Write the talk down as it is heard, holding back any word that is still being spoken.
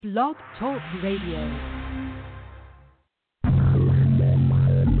Blog Talk Radio.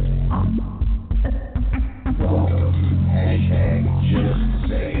 Hashtag just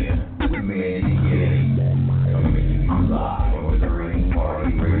saying with Mandy Kinney. Coming to you live on the Green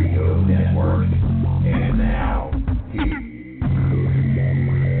Party Radio Network. And now, here's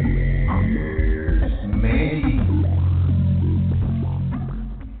Mandy.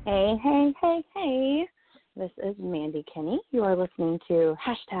 Hey. This is Mandy Kinney. You are listening to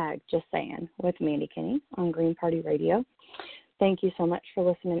Hashtag Just Saying with Mandy Kinney on Green Party Radio. Thank you so much for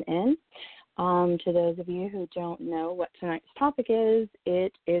listening in. To those of you who don't know what tonight's topic is,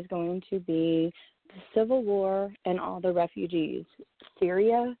 it is going to be the Civil War and all the refugees.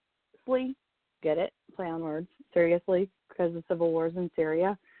 Seriously? Get it? Play on words. Seriously? Because the Civil War is in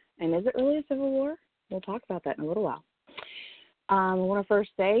Syria. And is it really a civil war? We'll talk about that in a little while. I want to first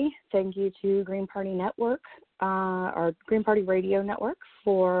say thank you to Green Party Network, or Green Party Radio Network,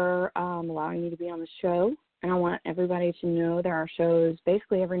 for allowing me to be on the show. And I want everybody to know there are shows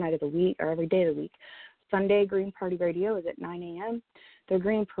basically every night of the week or every day of the week. Sunday, Green Party Radio is at 9 a.m. The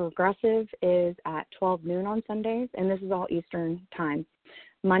Green Progressive is at 12 noon on Sundays, and this is all Eastern time.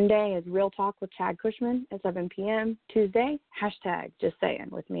 Monday is Real Talk with Chad Cushman at 7 p.m. Tuesday, Hashtag Just Saying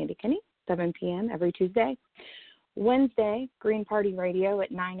with Mandy Kinney, 7 p.m. every Tuesday. Wednesday, Green Party Radio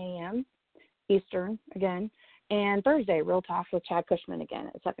at 9 a.m. Eastern again. And Thursday, Real Talk with Chad Cushman again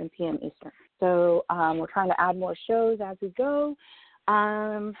at 7 p.m. Eastern. So we're trying to add more shows as we go.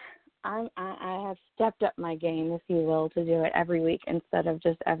 I have stepped up my game, if you will, to do it every week instead of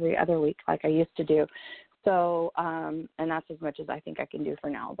just every other week like I used to do. So, and that's as much as I think I can do for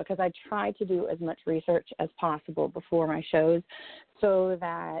now, because I try to do as much research as possible before my shows so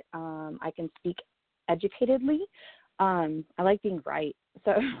that I can speak educatedly. I like being right.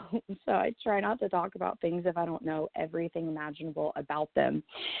 So I try not to talk about things if I don't know everything imaginable about them.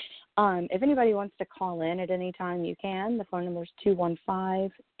 If anybody wants to call in at any time, you can. The phone number is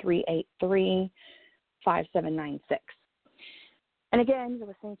 215-383-5796. And again, you're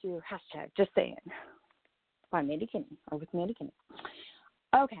listening to Hashtag Just Saying by Mandy Kinney, or with Mandy Kinney.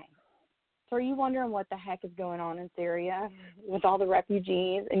 Okay. So are you wondering what the heck is going on in Syria with all the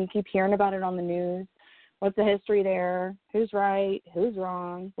refugees, and you keep hearing about it on the news? What's the history there? Who's right? Who's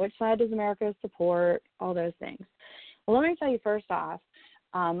wrong? Which side does America support? All those things. Well, let me tell you first off,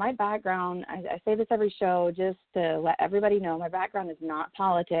 my background, I say this every show just to let everybody know, my background is not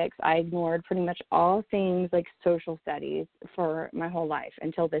politics. I ignored pretty much all things like social studies for my whole life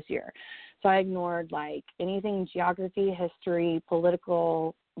until this year. So I ignored like anything geography, history,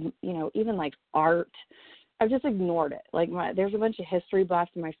 political, even like art. I've just ignored it. Like there's a bunch of history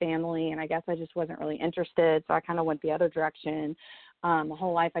buffs in my family, and I guess I just wasn't really interested, so I kind of went the other direction. My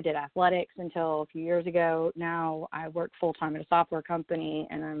whole life I did athletics until a few years ago. Now I work full-time at a software company,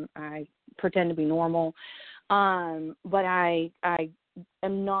 and I pretend to be normal. But I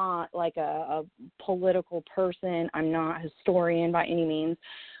am not like a political person. I'm not a historian by any means.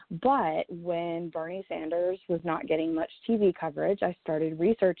 But when Bernie Sanders was not getting much TV coverage, I started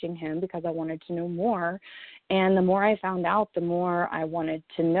researching him because I wanted to know more. And the more I found out, the more I wanted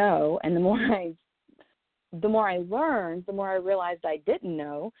to know. And the more I learned, the more I realized I didn't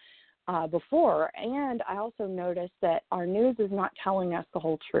know before. And I also noticed that our news is not telling us the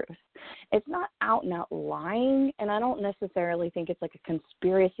whole truth. It's not out and out lying, and I don't necessarily think it's like a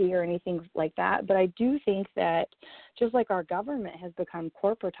conspiracy or anything like that, but I do think that just like our government has become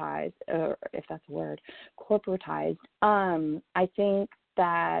corporatized, or if that's a word, corporatized, I think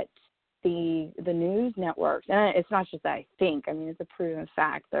that the news networks, and it's not just that I think, I mean, it's a proven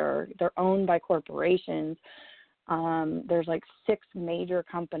fact, they're owned by corporations. There's like 6 major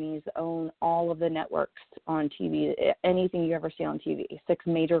companies that own all of the networks on TV, anything you ever see on TV. 6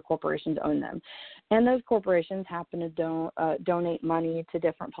 major corporations own them. And those corporations happen to donate money to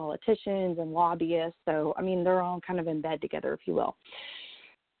different politicians and lobbyists. So, I mean, they're all kind of in bed together, if you will.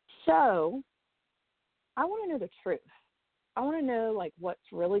 So I want to know the truth. I want to know, like,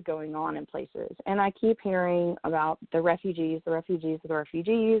 what's really going on in places. And I keep hearing about the refugees. I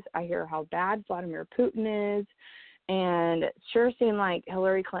hear how bad Vladimir Putin is. And it sure seemed like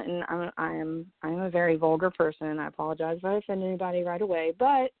Hillary Clinton, I'm a very vulgar person. I apologize if I offend anybody right away.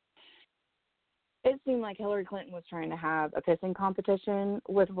 But it seemed like Hillary Clinton was trying to have a pissing competition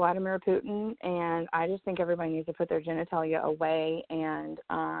with Vladimir Putin, and I just think everybody needs to put their genitalia away and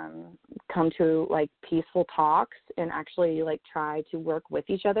come to, like, peaceful talks and actually, like, try to work with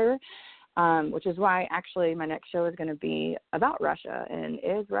each other. which is why actually my next show is going to be about Russia. And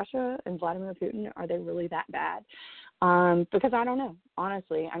is Russia and Vladimir Putin, are they really that bad? Because I don't know,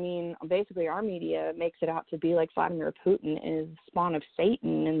 honestly. I mean, basically our media makes it out to be like Vladimir Putin is the spawn of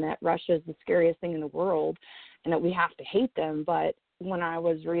Satan and that Russia is the scariest thing in the world and that we have to hate them. But when I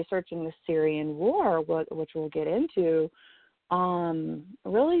was researching the Syrian war, which we'll get into, it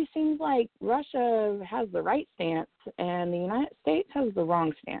really seems like Russia has the right stance and the United States has the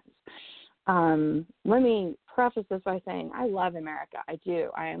wrong stance. Let me preface this by saying I love America. I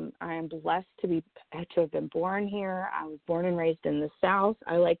do. I am blessed to have been born here. I was born and raised in the South.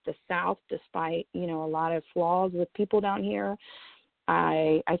 I like the South despite, a lot of flaws with people down here.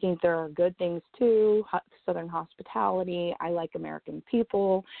 I think there are good things too. Southern hospitality. I like American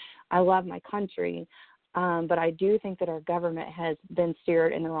people. I love my country. But I do think that our government has been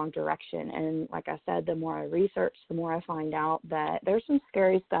steered in the wrong direction. And like I said, the more I research, the more I find out that there's some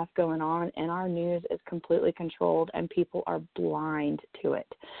scary stuff going on and our news is completely controlled and people are blind to it.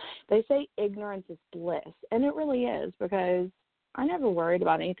 They say ignorance is bliss, and it really is, because I never worried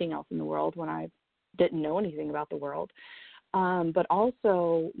about anything else in the world when I didn't know anything about the world. But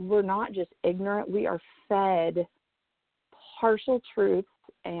also, we're not just ignorant. We are fed partial truths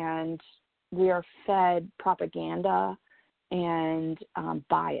and we are fed propaganda and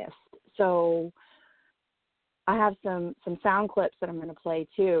bias. So I have some sound clips that I'm going to play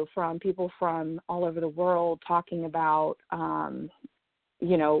too from people from all over the world talking about,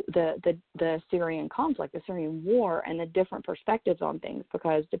 the Syrian conflict, the Syrian war, and the different perspectives on things.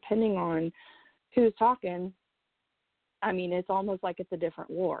 Because depending on who's talking, I mean, it's almost like it's a different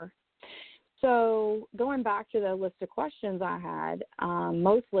war. So going back to the list of questions I had,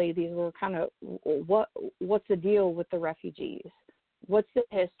 mostly these were kind of what's the deal with the refugees? What's the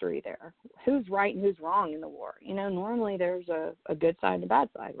history there? Who's right and who's wrong in the war? Normally there's a good side and a bad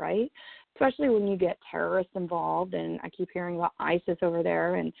side, right? Especially when you get terrorists involved, and I keep hearing about ISIS over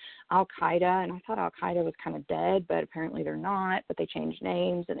there and Al-Qaeda, and I thought Al-Qaeda was kind of dead, but apparently they're not, but they changed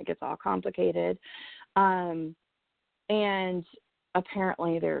names and it gets all complicated. And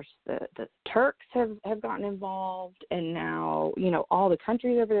apparently there's the Turks have gotten involved, and now, all the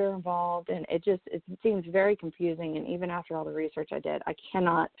countries over there are involved, and it seems very confusing. And even after all the research I did, I'm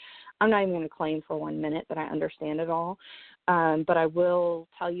not even going to claim for 1 minute that I understand it all, but I will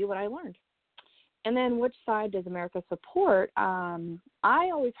tell you what I learned. And then which side does America support? I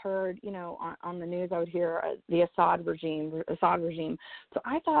always heard, on the news I would hear the Assad regime. So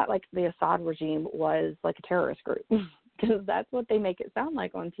I thought like the Assad regime was like a terrorist group. Because that's what they make it sound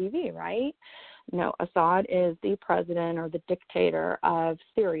like on TV, right? Assad is the president or the dictator of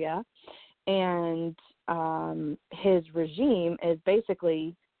Syria, and his regime is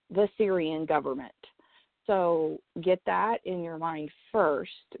basically the Syrian government. So get that in your mind first,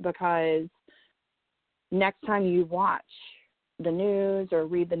 because next time you watch the news or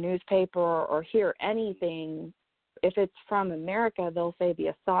read the newspaper or hear anything, if it's from America, they'll say the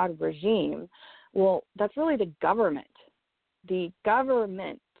Assad regime. Well, that's really the government. The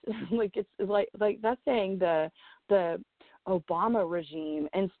government, like it's like that's saying the Obama regime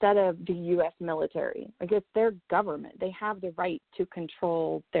instead of the U.S. military. Like it's their government. They have the right to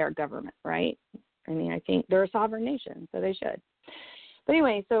control their government, right? I mean, I think they're a sovereign nation, so they should. But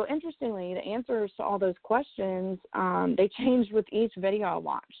anyway, so interestingly, the answers to all those questions, they changed with each video I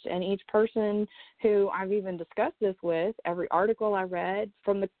watched, and each person who I've even discussed this with, every article I read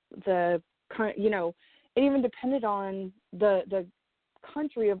from the it even depended on the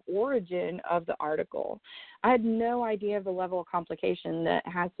country of origin of the article. I had no idea of the level of complication that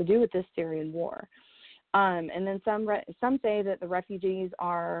has to do with this Syrian war. And then some say that the refugees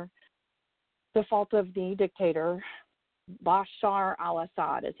are the fault of the dictator. Bashar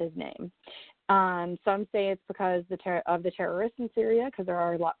al-Assad is his name. Some say it's because of the terrorists in Syria, because there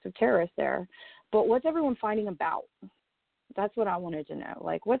are lots of terrorists there. But what's everyone fighting about? That's what I wanted to know.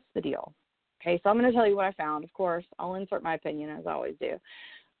 Like, what's the deal? Okay, so I'm going to tell you what I found. Of course, I'll insert my opinion, as I always do.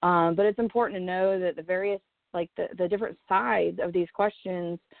 But it's important to know that the various, like the different sides of these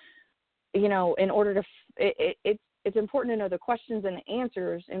questions, in order to, it's important to know the questions and the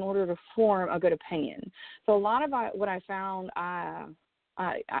answers in order to form a good opinion. So a lot of what I found, I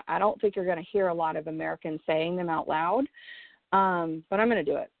don't think you're going to hear a lot of Americans saying them out loud, but I'm going to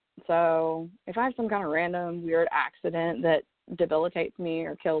do it. So if I have some kind of random weird accident that debilitates me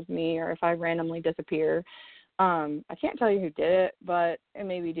or kills me, or if I randomly disappear, I can't tell you who did it, but it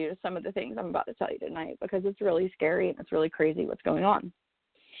may be due to some of the things I'm about to tell you tonight, because it's really scary and it's really crazy what's going on.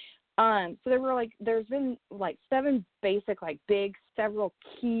 So there's been like 7 basic, like big, several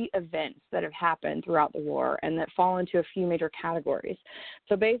key events that have happened throughout the war and that fall into a few major categories.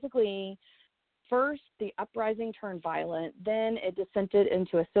 So basically, first, the uprising turned violent, then it descended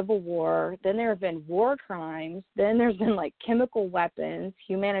into a civil war, then there have been war crimes, then there's been like chemical weapons,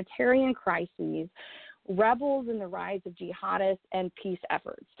 humanitarian crises, rebels and the rise of jihadists, and peace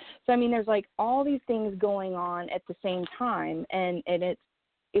efforts. So, I mean, there's like all these things going on at the same time, and it's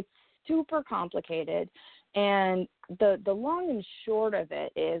super complicated. And the long and short of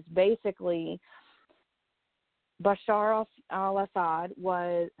it is basically Bashar al-Assad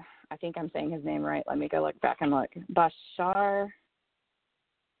was, I think I'm saying his name right. Let me go look back and look. Bashar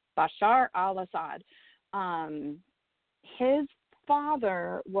al-Assad. His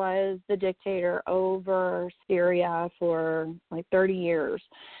father was the dictator over Syria for like 30 years.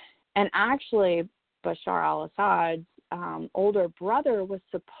 And actually, Bashar al-Assad's older brother was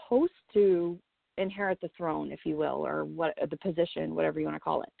supposed to inherit the throne, if you will, or what the position, whatever you want to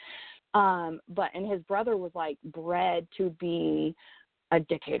call it. And his brother was like bred to be a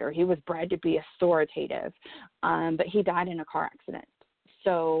dictator. He was bred to be authoritative, but he died in a car accident.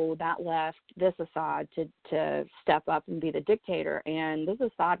 So that left this Assad to step up and be the dictator. And this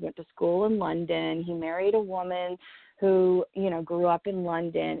Assad went to school in London. He married a woman who, grew up in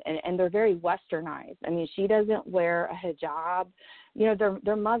London, and they're very westernized. I mean, she doesn't wear a hijab.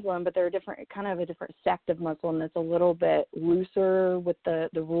 They're Muslim, but they're a different sect of Muslim that's a little bit looser with the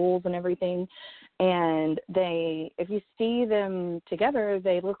rules and everything. And if you see them together,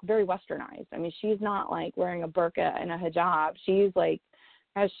 they look very westernized. I mean, she's not like wearing a burqa and a hijab. She's like,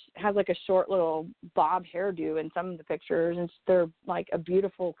 has like a short little bob hairdo in some of the pictures, and they're like a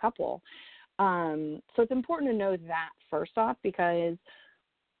beautiful couple. So it's important to know that first off, because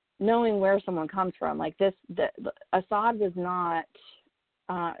knowing where someone comes from, like Assad was not,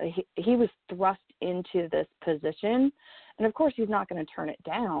 he was thrust into this position, and of course he's not going to turn it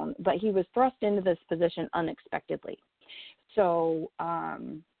down, but he was thrust into this position unexpectedly. So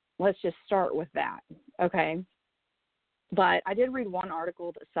let's just start with that, okay? But I did read one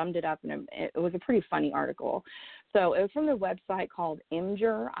article that summed it up, and it was a pretty funny article. So it was from the website called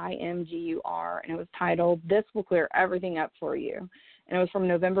Imgur, I-M-G-U-R, and it was titled, "This Will Clear Everything Up for You." And it was from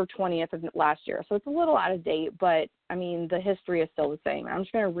November 20th of last year. So it's a little out of date, but, I mean, the history is still the same. I'm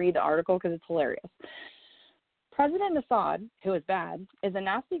just going to read the article because it's hilarious. President Assad, who is bad, is a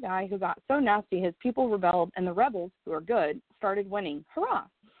nasty guy who got so nasty his people rebelled, and the rebels, who are good, started winning. Hurrah!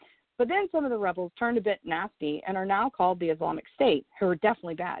 But then some of the rebels turned a bit nasty and are now called the Islamic State, who are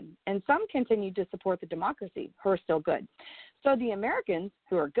definitely bad. And some continued to support the democracy, who are still good. So the Americans,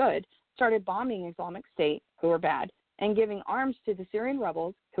 who are good, started bombing Islamic State, who are bad, and giving arms to the Syrian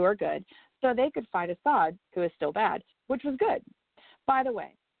rebels, who are good, so they could fight Assad, who is still bad, which was good. By the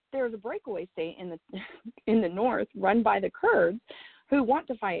way, there is a breakaway state in the north run by the Kurds who want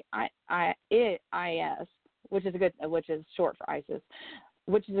to fight IS, which is short for ISIS,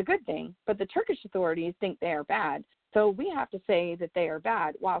 which is a good thing, but the Turkish authorities think they are bad. So we have to say that they are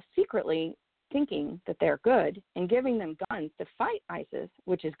bad while secretly thinking that they're good and giving them guns to fight ISIS,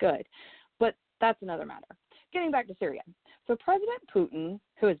 which is good. But that's another matter. Getting back to Syria. So President Putin,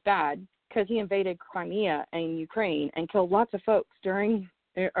 who is bad because he invaded Crimea and Ukraine and killed lots of folks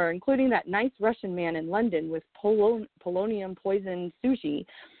including that nice Russian man in London with polonium poisoned sushi,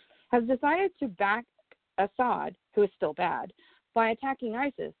 has decided to back Assad, who is still bad, by attacking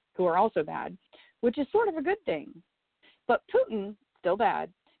ISIS, who are also bad, which is sort of a good thing. But Putin, still bad,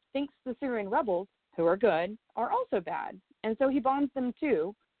 thinks the Syrian rebels, who are good, are also bad, and so he bombs them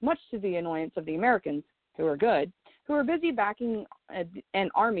too, much to the annoyance of the Americans, who are good, who are busy backing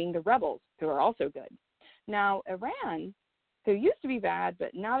and arming the rebels, who are also good. Now, Iran, who used to be bad,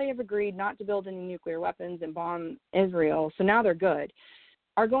 but now they have agreed not to build any nuclear weapons and bomb Israel, so now they're good,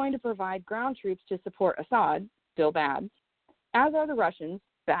 are going to provide ground troops to support Assad, still bad, as are the Russians,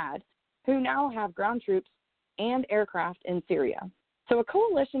 bad, who now have ground troops and aircraft in Syria. So a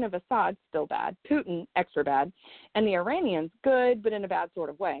coalition of Assad, still bad, Putin, extra bad, and the Iranians, good but in a bad sort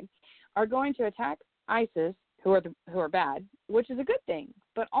of way, are going to attack ISIS, who are bad, which is a good thing,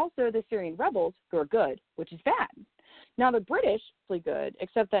 but also the Syrian rebels, who are good, which is bad. Now the British, good,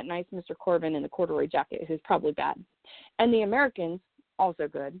 except that nice Mr. Corbyn in the corduroy jacket, who's probably bad, and the Americans, also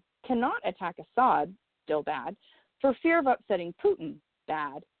good, cannot attack Assad, still bad, for fear of upsetting Putin,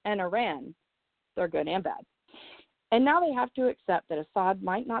 bad, and Iran, they're good and bad. And now they have to accept that Assad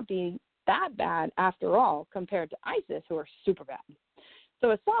might not be that bad after all compared to ISIS, who are super bad.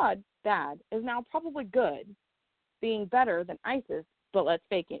 So Assad, bad, is now probably good, being better than ISIS, but let's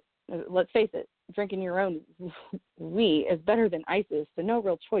face it, drinking your own is better than ISIS, so no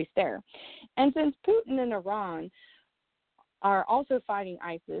real choice there. And since Putin and Iran are also fighting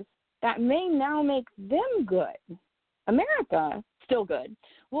ISIS, that may now make them good. America, still good,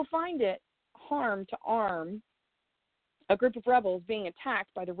 will find it harm to arm a group of rebels being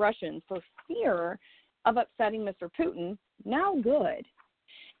attacked by the Russians for fear of upsetting Mr. Putin, now good.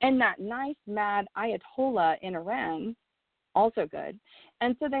 And that nice, mad Ayatollah in Iran, also good.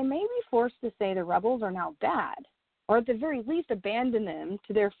 And so they may be forced to say the rebels are now bad, or at the very least abandon them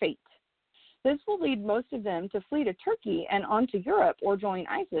to their fate. This will lead most of them to flee to Turkey and on to Europe or join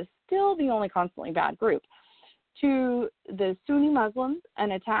ISIS, still the only constantly bad group. To the Sunni Muslims,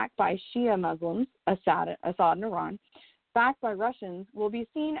 an attack by Shia Muslims, Assad in Iran, backed by Russians, will be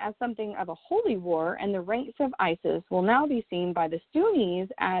seen as something of a holy war, and the ranks of ISIS will now be seen by the Sunnis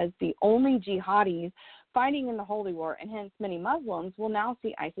as the only jihadis fighting in the holy war, and hence many Muslims will now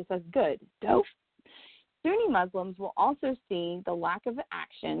see ISIS as good. Dope. Sunni Muslims will also see the lack of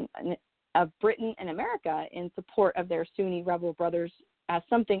action of Britain and America in support of their Sunni rebel brothers as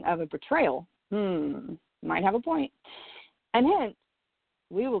something of a betrayal. Might have a point. And hence,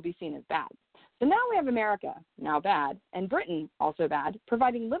 we will be seen as bad. So now we have America, now bad, and Britain, also bad,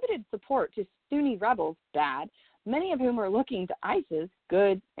 providing limited support to Sunni rebels, bad, many of whom are looking to ISIS,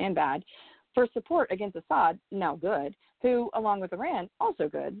 good and bad, for support against Assad, now good, who, along with Iran, also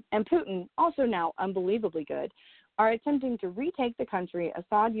good, and Putin, also now unbelievably good, are attempting to retake the country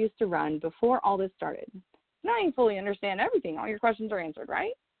Assad used to run before all this started. Now you fully understand everything. All your questions are answered,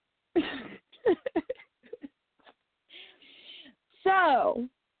 right? So,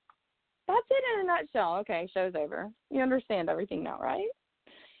 that's it in a nutshell. Okay, show's over. You understand everything now, right?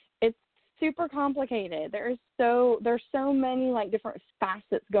 It's super complicated. There's so many like different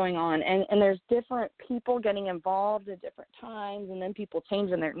facets going on, and there's different people getting involved at different times, and then people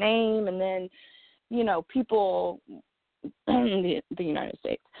changing their name, and then people the United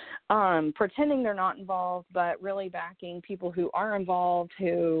States pretending they're not involved, but really backing people who are involved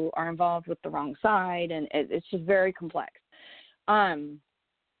with the wrong side, and it's just very complex. I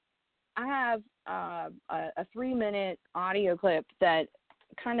have a 3-minute audio clip that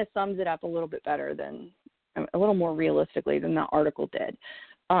kind of sums it up a little bit better a little more realistically than the article did.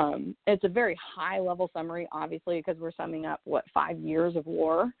 It's a very high-level summary, obviously, because we're summing up, 5 years of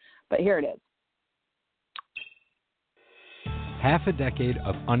war, but here it is. Half a decade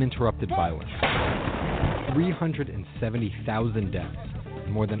of uninterrupted violence, 370,000 deaths,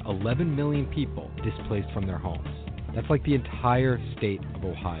 and more than 11 million people displaced from their homes. That's like the entire state of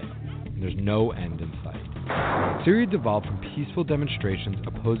Ohio, and there's no end in sight. Syria devolved from peaceful demonstrations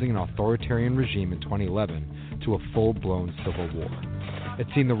opposing an authoritarian regime in 2011 to a full-blown civil war. It's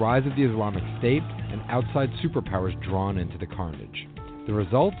seen the rise of the Islamic State and outside superpowers drawn into the carnage. The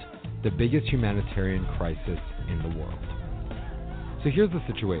result? The biggest humanitarian crisis in the world. So here's the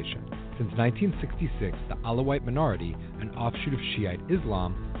situation. Since 1966, the Alawite minority, an offshoot of Shiite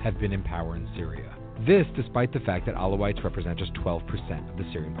Islam, have been in power in Syria. This despite the fact that Alawites represent just 12% of the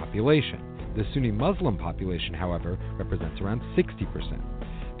Syrian population. The Sunni Muslim population, however, represents around 60%.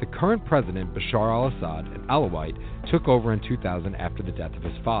 The current president, Bashar al-Assad, an Alawite, took over in 2000 after the death of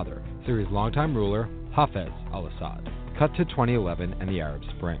his father, Syria's longtime ruler, Hafez al-Assad. Cut to 2011 and the Arab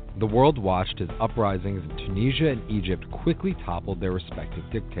Spring. The world watched as uprisings in Tunisia and Egypt quickly toppled their respective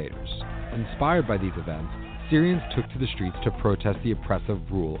dictators. Inspired by these events, Syrians took to the streets to protest the oppressive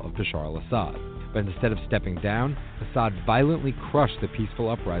rule of Bashar al-Assad. But instead of stepping down, Assad violently crushed the peaceful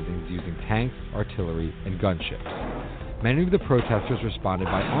uprisings using tanks, artillery, and gunships. Many of the protesters responded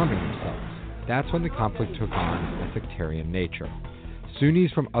by arming themselves. That's when the conflict took on a sectarian nature.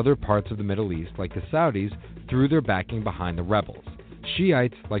 Sunnis from other parts of the Middle East, like the Saudis, threw their backing behind the rebels.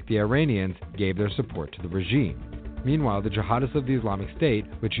 Shiites, like the Iranians, gave their support to the regime. Meanwhile, the jihadists of the Islamic State,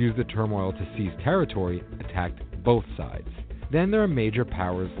 which used the turmoil to seize territory, attacked both sides. Then there are major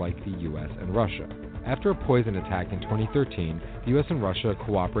powers like the US and Russia. After a poison attack in 2013, the US and Russia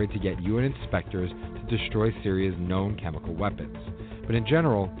cooperated to get UN inspectors to destroy Syria's known chemical weapons. But in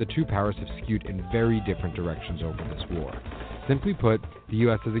general, the two powers have skewed in very different directions over this war. Simply put, the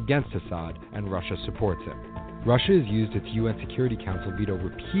US is against Assad and Russia supports him. Russia has used its UN Security Council veto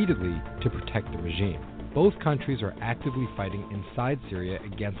repeatedly to protect the regime. Both countries are actively fighting inside Syria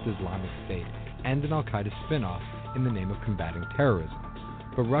against the Islamic State and an al-Qaeda spin-off in the name of combating terrorism.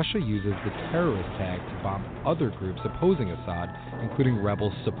 But Russia uses the terrorist tag to bomb other groups opposing Assad, including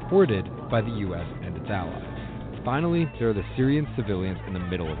rebels supported by the US and its allies. Finally, there are the Syrian civilians in the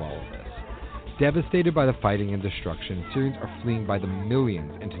middle of all of this. Devastated by the fighting and destruction, Syrians are fleeing by the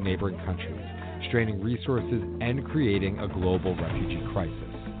millions into neighboring countries, straining resources and creating a global refugee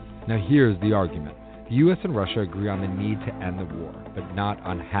crisis. Now here's the argument. The U.S. and Russia agree on the need to end the war, but not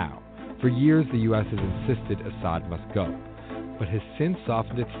on how. For years, the U.S. has insisted Assad must go, but has since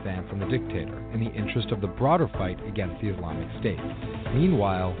softened its stance on the dictator in the interest of the broader fight against the Islamic State.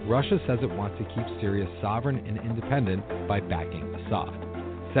 Meanwhile, Russia says it wants to keep Syria sovereign and independent by backing Assad.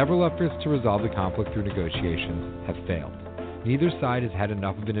 Several efforts to resolve the conflict through negotiations have failed. Neither side has had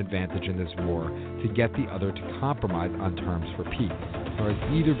enough of an advantage in this war to get the other to compromise on terms for peace, nor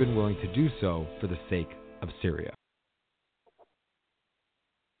has either been willing to do so for the sake of Syria.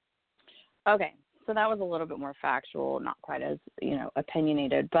 Okay, so that was a little bit more factual, not quite as,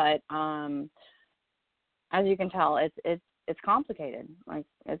 opinionated, but as you can tell, it's complicated. Like,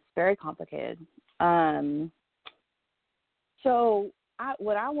 it's very complicated.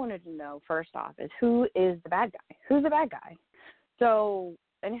 What I wanted to know first off is, who is the bad guy? Who's the bad guy? So,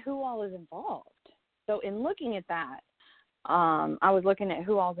 and who all is involved? So in looking at that, I was looking at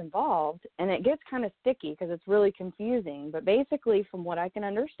who all's involved, and it gets kind of sticky because it's really confusing. But basically, from what I can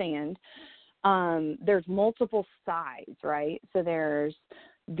understand, there's multiple sides, right? So there's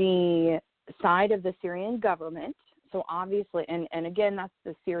the side of the Syrian government. So obviously, and again, that's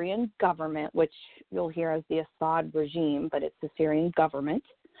the Syrian government, which you'll hear as the Assad regime, but it's the Syrian government.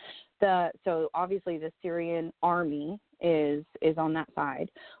 So obviously the Syrian army is on that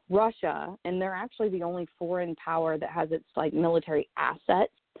side. Russia, and they're actually the only foreign power that has its military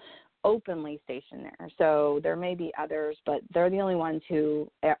assets openly stationed there. So there may be others, but they're the only ones who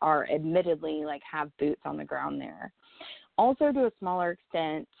are admittedly have boots on the ground there. Also, to a smaller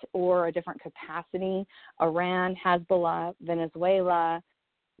extent or a different capacity, Iran, Hezbollah, Venezuela,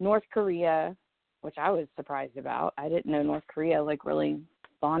 North Korea, which I was surprised about. I didn't know North Korea really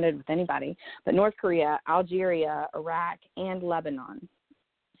bonded with anybody, but North Korea, Algeria, Iraq, and Lebanon.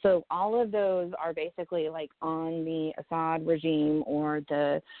 So all of those are basically on the Assad regime or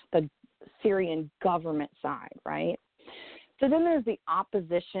the Syrian government side, right? So then there's the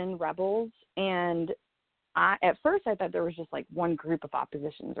opposition rebels, and at first I thought there was just one group of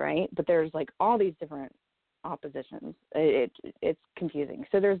oppositions, right? But there's all these different oppositions. It's confusing.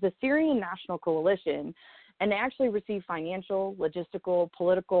 So there's the Syrian National Coalition, and they actually receive financial, logistical,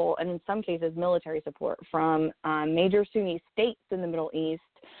 political, and in some cases military support from major Sunni states in the Middle East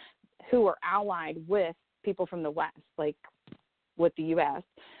who are allied with people from the West, with the U.S.,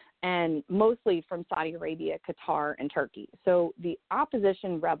 and mostly from Saudi Arabia, Qatar, and Turkey. So the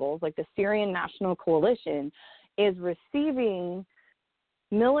opposition rebels, the Syrian National Coalition, is receiving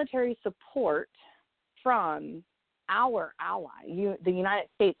military support from our ally, the United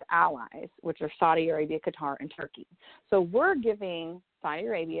States allies, which are Saudi Arabia, Qatar, and Turkey. So we're giving Saudi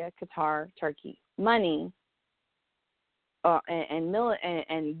Arabia, Qatar, Turkey money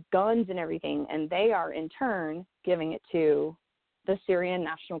and guns and everything, and they are in turn giving it to the Syrian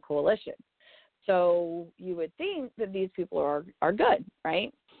National Coalition. So you would think that these people are good,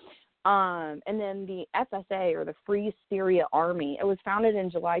 right? And then the FSA, or the Free Syria Army, it was founded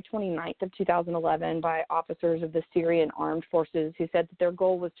in July 29th of 2011 by officers of the Syrian Armed Forces who said that their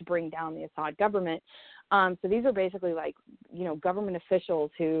goal was to bring down the Assad government. So these are basically government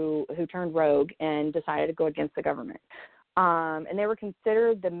officials who turned rogue and decided to go against the government. And they were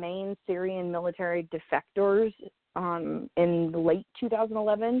considered the main Syrian military defectors in late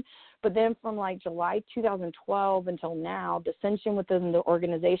 2011, but then from July 2012 until now, dissension within the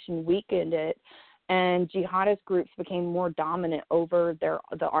organization weakened it, and jihadist groups became more dominant over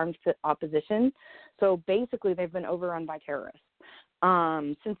the armed opposition. So basically, they've been overrun by terrorists.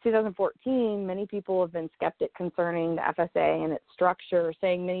 Since 2014, many people have been skeptic concerning the FSA and its structure,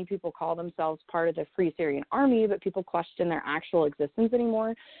 saying many people call themselves part of the Free Syrian Army, but people question their actual existence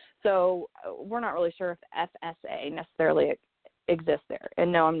anymore. So we're not really sure if FSA necessarily exists there.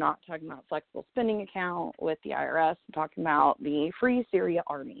 And no, I'm not talking about flexible spending account with the IRS. I'm talking about the Free Syria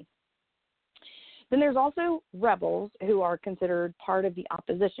Army. Then there's also rebels who are considered part of the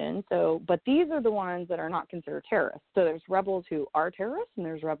opposition. But these are the ones that are not considered terrorists. So there's rebels who are terrorists, and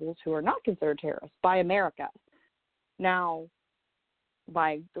there's rebels who are not considered terrorists by America. Now,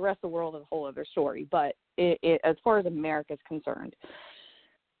 by the rest of the world is a whole other story. But as far as America is concerned,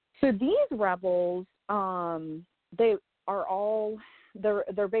 so these rebels, they are all. They're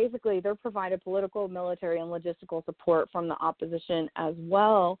provided political, military, and logistical support from the opposition, as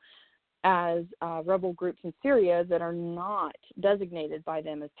well as rebel groups in Syria that are not designated by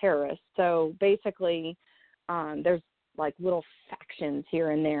them as terrorists. So basically, there's little factions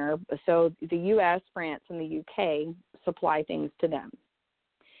here and there. So the U.S., France, and the U.K. supply things to them.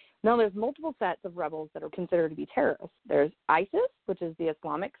 Now, there's multiple sets of rebels that are considered to be terrorists. There's ISIS, which is the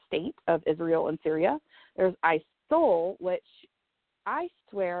Islamic State of Israel and Syria. There's ISIL, which I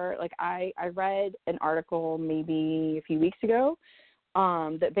swear, like I read an article maybe a few weeks ago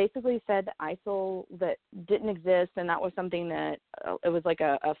that basically said that ISIL that didn't exist, and that was something that it was like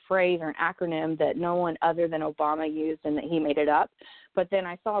a phrase or an acronym that no one other than Obama used, and that he made it up. But then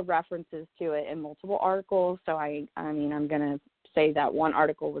I saw references to it in multiple articles, so I mean, I'm going to say that one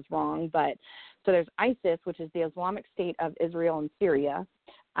article was wrong. But so there's ISIS, which is the Islamic State of Israel and Syria,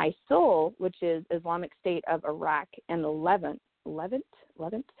 ISIL, which is Islamic State of Iraq and the Levant,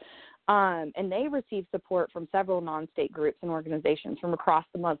 and they receive support from several non-state groups and organizations from across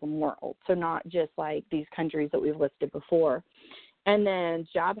the Muslim world, so not just like these countries that we've listed before. And then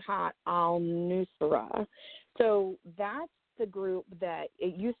Jabhat al-Nusra. So that's the group that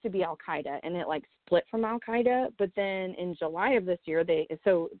it used to be Al-Qaeda, and it like split from Al-Qaeda, but then in July of this year,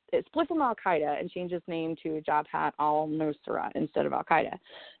 it split from Al-Qaeda and changed its name to Jabhat al-Nusra instead of Al-Qaeda.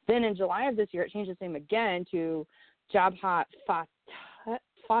 Then in July of this year, it changed its name again to Jabhat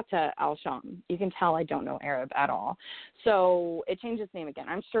Fatah al-Sham. You can tell I don't know Arab at all. So it changed its name again.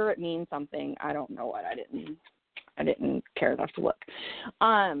 I'm sure it means something. I don't know what. I didn't care enough to look.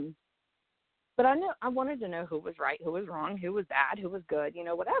 But I wanted to know who was right, who was wrong, who was bad, who was good,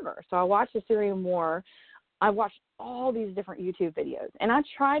 whatever. So I watched the Syrian war. I watched all these different YouTube videos, and I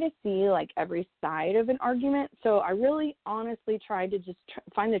try to see like every side of an argument. So I really honestly tried to just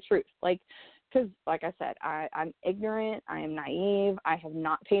find the truth. Because, like I said, I'm ignorant, I am naive, I have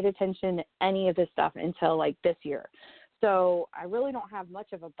not paid attention to any of this stuff until, like, this year. So I really don't have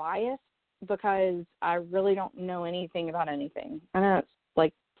much of a bias because I really don't know anything about anything. I know it's,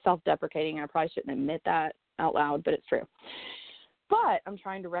 like, self-deprecating. I probably shouldn't admit that out loud, but it's true. But I'm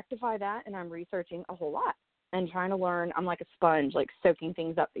trying to rectify that, and I'm researching a whole lot and trying to learn. I'm like a sponge, like soaking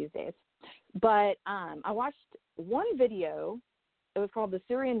things up these days. But I watched one video. It was called The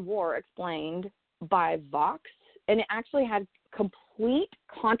Syrian War Explained by Vox, and it actually had complete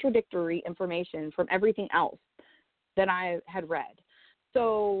contradictory information from everything else that I had read.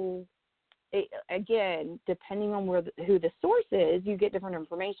 So, again, depending on who the source is, you get different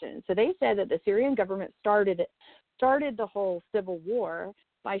information. So they said that the Syrian government started the whole civil war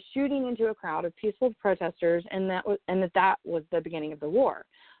by shooting into a crowd of peaceful protesters, and that was the beginning of the war.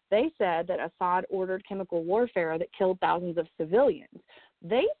 They said that Assad ordered chemical warfare that killed thousands of civilians.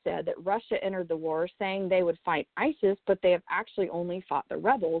 They said that Russia entered the war saying they would fight ISIS, but they have actually only fought the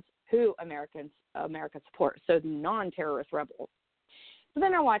rebels who America supports, so the non-terrorist rebels. So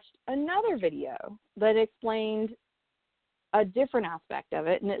then I watched another video that explained a different aspect of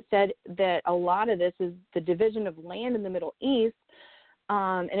it, and it said that a lot of this is the division of land in the Middle East,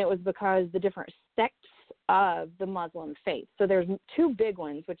 and it was because the different sects of the Muslim faith. So there's two big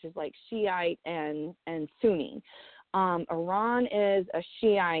ones, which is like Shiite and Sunni. Iran is a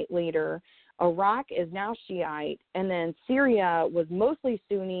Shiite leader. Iraq is now Shiite. And then Syria was mostly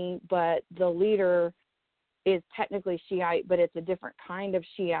Sunni, but the leader is technically Shiite, but it's a different kind of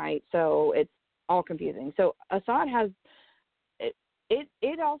Shiite. So it's all confusing. So Assad has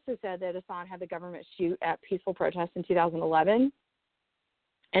it also said that Assad had the government shoot at peaceful protests in 2011.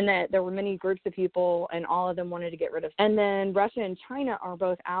 And that there were many groups of people, and all of them wanted to get rid of. And then Russia and China are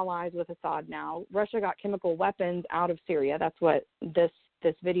both allies with Assad now. Russia got chemical weapons out of Syria. That's what this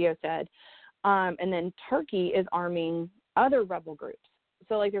video said. And then Turkey is arming other rebel groups.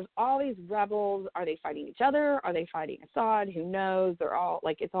 So, like, there's all these rebels. Are they fighting each other? Are they fighting Assad? Who knows? They're all,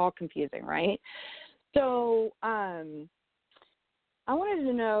 like, it's all confusing, right? So I wanted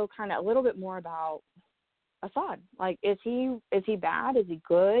to know kind of a little bit more about Assad. Like, is he bad? Is he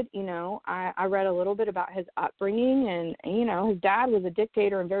good? I read a little bit about his upbringing, and, his dad was a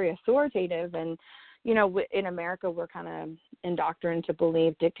dictator and very authoritative. And, in America, we're kind of indoctrinated to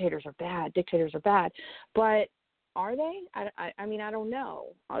believe dictators are bad. But are they? I mean, I don't know.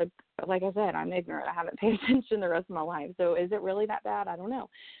 Like I said, I'm ignorant. I haven't paid attention the rest of my life. So is it really that bad? I don't know.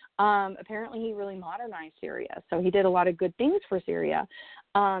 Apparently he really modernized Syria. So he did a lot of good things for Syria.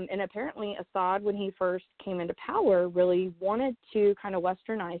 And apparently Assad, when he first came into power, really wanted to kind of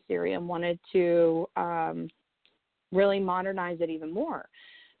westernize Syria and wanted to really modernize it even more.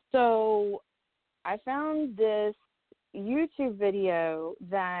 So I found this YouTube video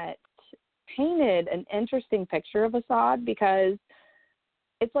that painted an interesting picture of Assad, because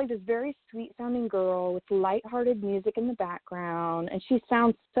it's like this very sweet-sounding girl with lighthearted music in the background, and she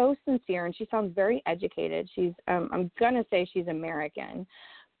sounds so sincere, and she sounds very educated. She's, I'm going to say she's American,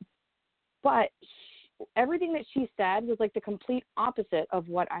 but everything that she said was like the complete opposite of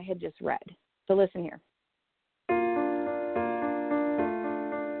what I had just read. So listen here.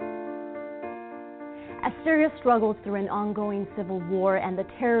 As Syria struggles through an ongoing civil war and the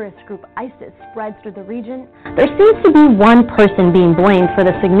terrorist group ISIS spreads through the region, there seems to be one person being blamed for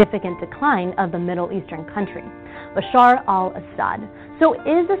the significant decline of the Middle Eastern country: Bashar al-Assad. So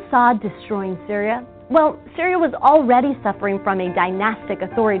is Assad destroying Syria? Well, Syria was already suffering from a dynastic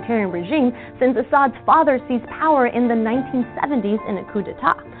authoritarian regime since Assad's father seized power in the 1970s in a coup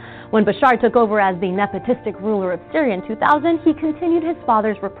d'etat. When Bashar took over as the nepotistic ruler of Syria in 2000, he continued his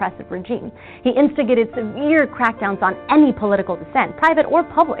father's repressive regime. He instigated severe crackdowns on any political dissent, private or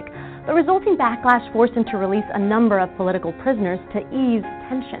public. The resulting backlash forced him to release a number of political prisoners to ease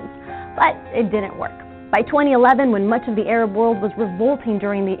tensions. But it didn't work. By 2011, when much of the Arab world was revolting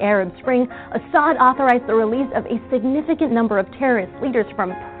during the Arab Spring, Assad authorized the release of a significant number of terrorist leaders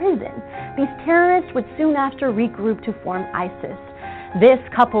from prison. These terrorists would soon after regroup to form ISIS. This,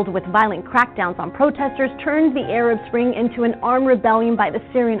 coupled with violent crackdowns on protesters, turned the Arab Spring into an armed rebellion by the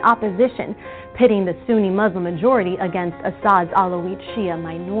Syrian opposition, pitting the Sunni Muslim majority against Assad's Alawite Shia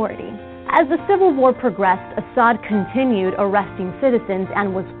minority. As the civil war progressed, Assad continued arresting citizens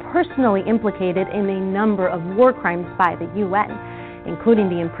and was personally implicated in a number of war crimes by the UN, including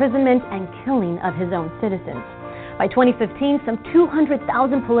the imprisonment and killing of his own citizens. By 2015, some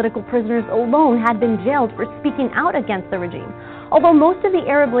 200,000 political prisoners alone had been jailed for speaking out against the regime. Although most of the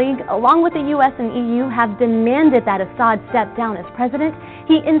Arab League, along with the US and EU, have demanded that Assad step down as president,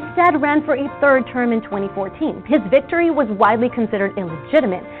 he instead ran for a third term in 2014. His victory was widely considered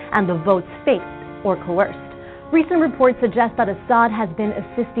illegitimate and the votes faked or coerced. Recent reports suggest that Assad has been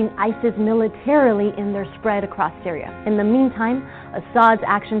assisting ISIS militarily in their spread across Syria. In the meantime, Assad's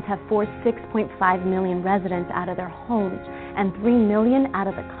actions have forced 6.5 million residents out of their homes and 3 million out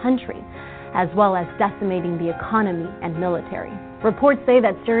of the country, as well as decimating the economy and military. Reports say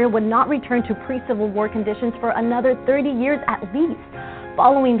that Syria would not return to pre-civil war conditions for another 30 years at least,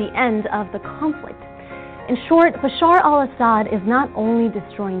 following the end of the conflict. In short, Bashar al-Assad is not only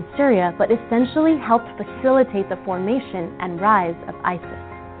destroying Syria, but essentially helped facilitate the formation and rise of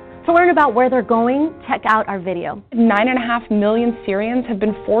ISIS. To learn about where they're going, check out our video. 9.5 million Syrians have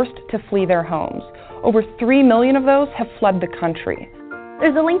been forced to flee their homes. Over 3 million of those have fled the country.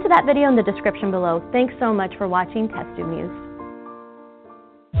 There's a link to that video in the description below. Thanks so much for watching TestTube News.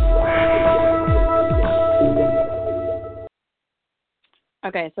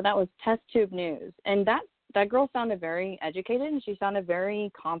 Okay, so that was TestTube News. And that girl sounded very educated, and she sounded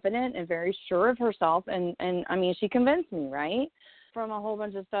very confident and very sure of herself. And I mean, she convinced me, right? From a whole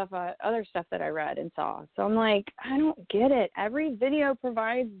bunch of stuff, other stuff that I read and saw. So I'm like, I don't get it. Every video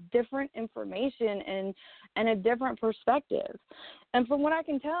provides different information and a different perspective. And from what I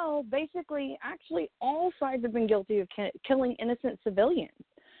can tell, basically, actually, all sides have been guilty of killing innocent civilians.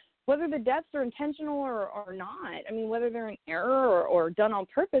 Whether the deaths are intentional or not, I mean, whether they're in error or done on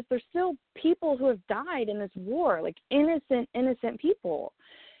purpose, there's still people who have died in this war, like innocent people.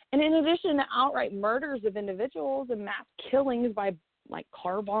 And in addition to outright murders of individuals and mass killings by like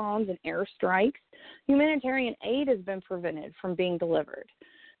car bombs and airstrikes, humanitarian aid has been prevented from being delivered.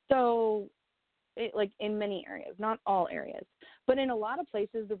 So, like in many areas, not all areas, but in a lot of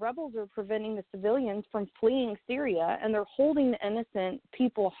places, the rebels are preventing the civilians from fleeing Syria, and they're holding the innocent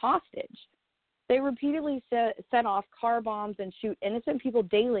people hostage. They repeatedly set off car bombs and shoot innocent people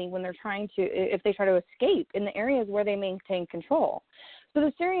daily when they're if they try to escape in the areas where they maintain control. So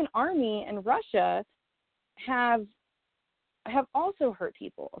the Syrian army and Russia have also hurt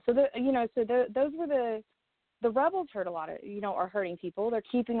people. So those were the rebels hurt a lot of, are hurting people. They're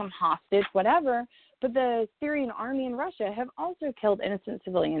keeping them hostage, whatever. But the Syrian army in Russia have also killed innocent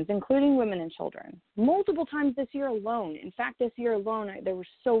civilians, including women and children, multiple times this year alone. In fact, this year alone, there were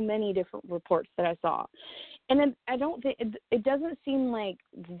so many different reports that I saw. And then I don't think it doesn't seem like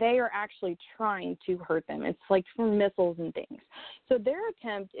they are actually trying to hurt them. It's like from missiles and things. So their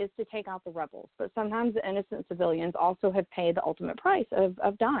attempt is to take out the rebels. But sometimes the innocent civilians also have paid the ultimate price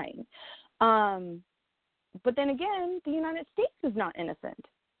of dying. But then again, the United States is not innocent.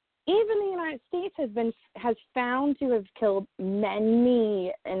 Even the United States has found to have killed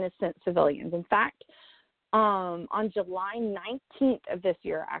many innocent civilians. In fact, on July 19th of this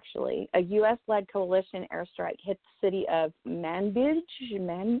year, actually, a U.S.-led coalition airstrike hit the city of Manbij,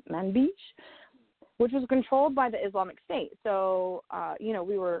 which was controlled by the Islamic State. So,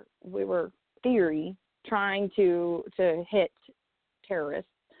 we were theory trying to hit terrorists.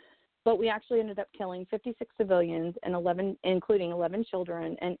 But we actually ended up killing 56 civilians and including 11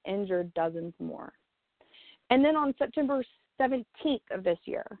 children, and injured dozens more. And then on September 17th of this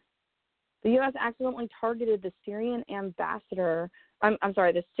year, the U.S. accidentally targeted the Syrian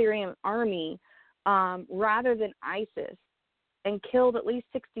the Syrian army rather than ISIS and killed at least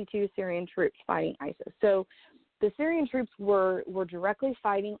 62 Syrian troops fighting ISIS. So the Syrian troops were directly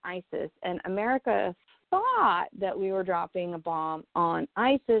fighting ISIS, and America thought that we were dropping a bomb on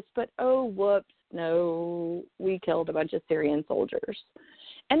ISIS, but oh, whoops, no, we killed a bunch of Syrian soldiers.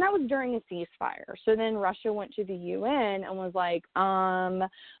 And that was during a ceasefire. So then Russia went to the UN and was like,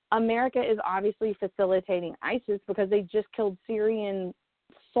 America is obviously facilitating ISIS because they just killed Syrian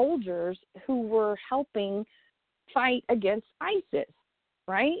soldiers who were helping fight against ISIS,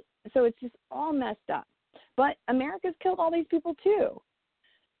 right? So it's just all messed up. But America's killed all these people too.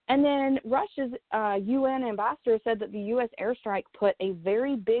 And then Russia's UN ambassador said that the U.S. airstrike put a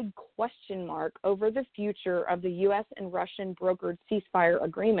very big question mark over the future of the U.S. and Russian brokered ceasefire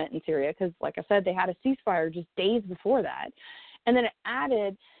agreement in Syria because, like I said, they had a ceasefire just days before that. And then it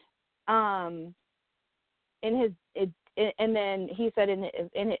added and then he said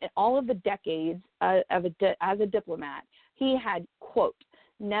in all of the decades as a diplomat, he had, quote,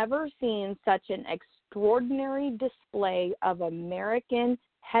 never seen such an extraordinary display of American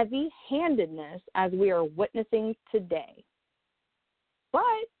heavy-handedness as we are witnessing today. But,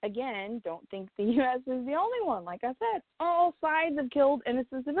 again, don't think the U.S. is the only one. Like I said, all sides have killed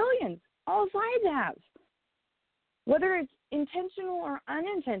innocent civilians. All sides have. Whether it's intentional or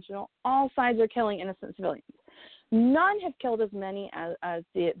unintentional, all sides are killing innocent civilians. None have killed as many as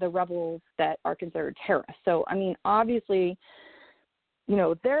the rebels that are considered terrorists. So, I mean, obviously, you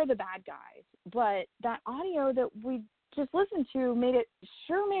know, they're the bad guys. But that audio that we just listened to made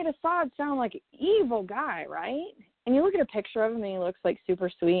Assad sound like an evil guy, right? And you look at a picture of him and he looks like super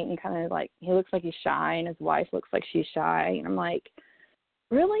sweet and kind of like, he looks like he's shy and his wife looks like she's shy. And I'm like,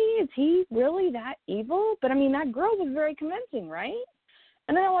 really? Is he really that evil? But I mean, that girl was very convincing, right?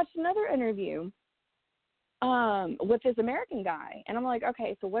 And then I watched another interview with this American guy. And I'm like,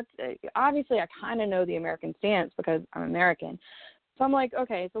 okay, so obviously I kind of know the American stance because I'm American. So I'm like,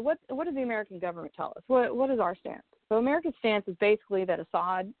 okay, so what does the American government tell us? What is our stance? So America's stance is basically that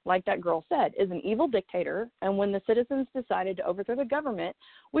Assad, like that girl said, is an evil dictator, and when the citizens decided to overthrow the government,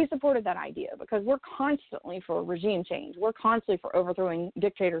 we supported that idea because we're constantly for regime change. We're constantly for overthrowing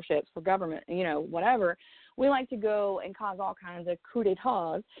dictatorships, for government, you know, whatever. We like to go and cause all kinds of coup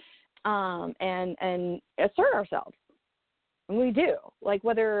d'etats and assert ourselves. And we do. Like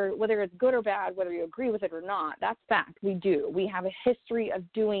whether it's good or bad, whether you agree with it or not, that's fact. We do. We have a history of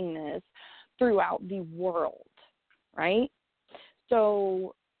doing this throughout the world. Right?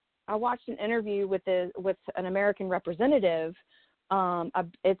 So I watched an interview with an American representative.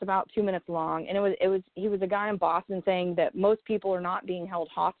 It's about 2 minutes long, and he was a guy in Boston saying that most people are not being held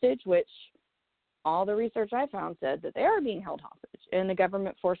hostage, which all the research I found said that they are being held hostage, and the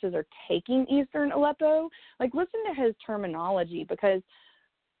government forces are taking eastern Aleppo. Like, listen to his terminology, because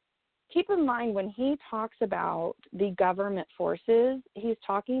keep in mind when he talks about the government forces, he's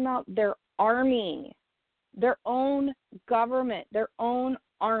talking about their army. Their own government, their own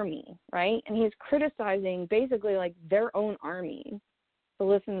army, right? And he's criticizing basically like their own army. So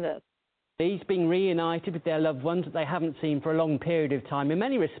listen to this. These being reunited with their loved ones that they haven't seen for a long period of time. In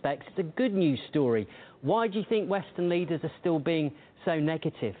many respects, it's a good news story. Why do you think Western leaders are still being so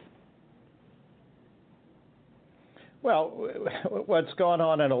negative? Well, what's gone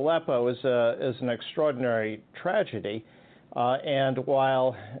on in Aleppo is an extraordinary tragedy. And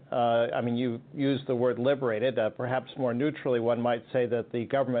while, you used the word liberated, perhaps more neutrally one might say that the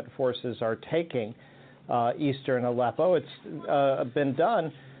government forces are taking eastern Aleppo. It's been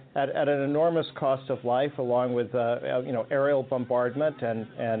done at an enormous cost of life, along with, aerial bombardment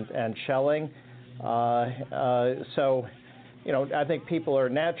and shelling. So, I think people are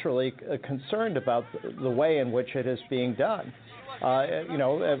naturally concerned about the way in which it is being done.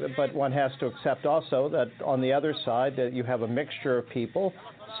 But one has to accept also that on the other side that you have a mixture of people,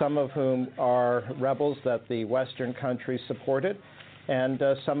 some of whom are rebels that the Western countries supported, and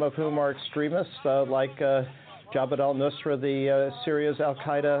some of whom are extremists like Jabhat al-Nusra, Syria's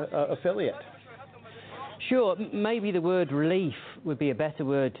al-Qaeda affiliate. Sure, maybe the word relief would be a better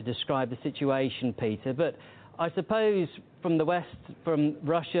word to describe the situation, Peter, but I suppose from the West, from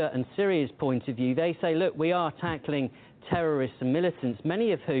Russia and Syria's point of view, they say, look, we are tackling terrorists and militants,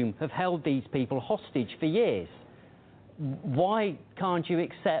 many of whom have held these people hostage for years. Why can't you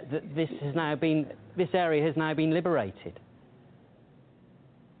accept that this area has now been liberated?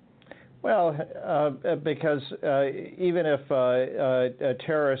 Well, because even if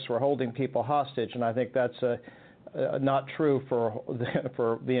terrorists were holding people hostage, and I think that's not true for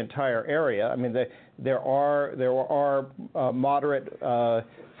the entire area. I mean, there are moderate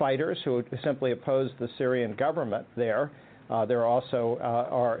fighters who simply oppose the Syrian government there. There also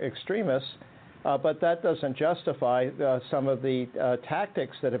are extremists, but that doesn't justify some of the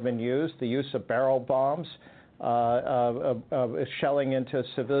tactics that have been used, the use of barrel bombs, shelling into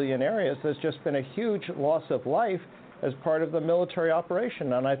civilian areas. There's just been a huge loss of life as part of the military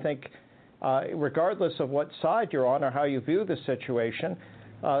operation. And I think regardless of what side you're on or how you view the situation,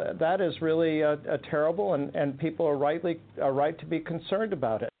 that is really terrible, and people are right to be concerned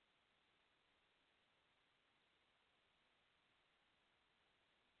about it.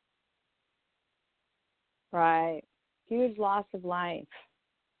 Right. Huge loss of life.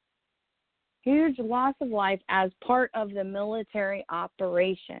 Huge loss of life as part of the military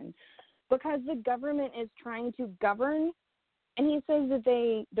operation, because the government is trying to govern, and he says that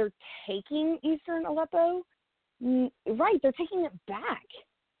they're taking eastern Aleppo. Right, they're taking it back.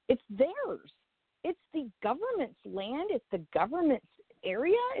 It's theirs. It's the government's land. It's the government's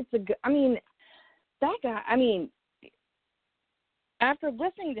area. That guy, after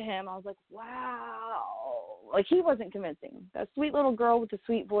listening to him, I was like, wow. Like, he wasn't convincing. That sweet little girl with the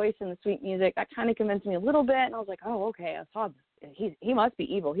sweet voice and the sweet music, that kind of convinced me a little bit. And I was like, oh, okay, I saw this. He must be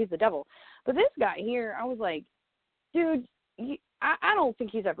evil. He's the devil. But this guy here, I was like, dude, I don't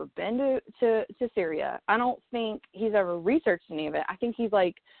think he's ever been to Syria. I don't think he's ever researched any of it. I think he's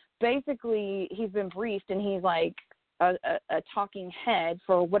like, basically, he's been briefed, and he's like a talking head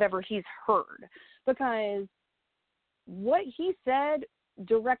for whatever he's heard. Because what he said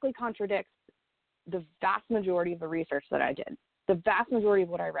directly contradicts the vast majority of the research that I did, the vast majority of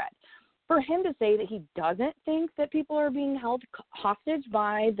what I read. For him to say that he doesn't think that people are being held hostage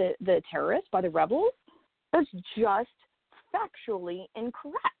by the terrorists, by the rebels, that's just factually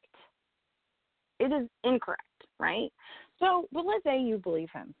incorrect. It is incorrect, right? So, but let's say you believe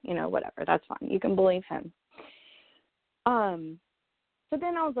him, whatever, that's fine. You can believe him. So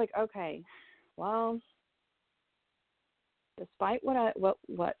then I was like, okay, well, despite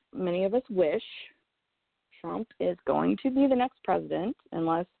what many of us wish, Trump is going to be the next president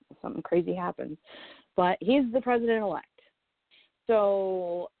unless something crazy happens. But he's the president-elect.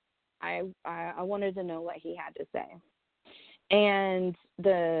 So I wanted to know what he had to say. And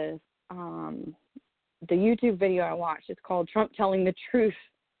the YouTube video I watched, it's called Trump Telling the Truth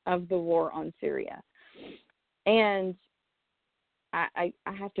of the War on Syria. And I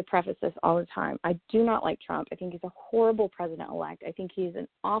have to preface this all the time. I do not like Trump. I think he's a horrible president-elect. I think he's an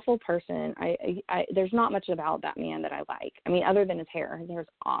awful person. There's not much about that man that I like. Other than his hair. His hair is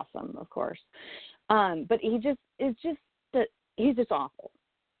awesome, of course. But he's just awful,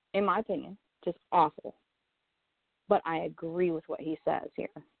 in my opinion, just awful. But I agree with what he says here.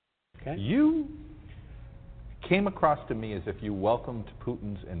 Okay. You came across to me as if you welcomed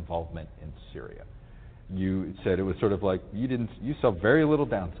Putin's involvement in Syria. You said it was sort of like you saw very little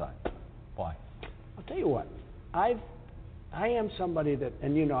downside. Why? I'll tell you what. I am somebody that,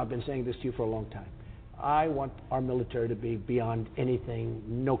 and I've been saying this to you for a long time. I want our military to be beyond anything,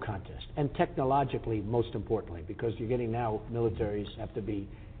 no contest. And technologically, most importantly, because you're getting now, militaries have to be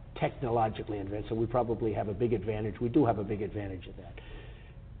technologically advanced, so we probably have a big advantage. We do have a big advantage of that.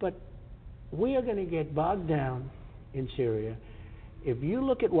 But we are going to get bogged down in Syria. If you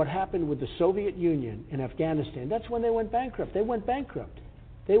look at what happened with the Soviet Union in Afghanistan, that's when they went bankrupt. They went bankrupt.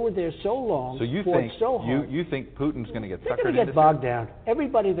 They were there so long, so you fought think so hard. You think Putin's going to get suckered into They're going to get bogged down.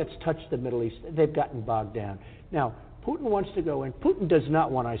 Everybody that's touched the Middle East, they've gotten bogged down. Now, Putin wants to go in. Putin does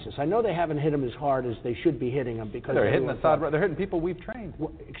not want ISIS. I know they haven't hit him as hard as they should be hitting him because they're hitting Assad. They're hitting people we've trained.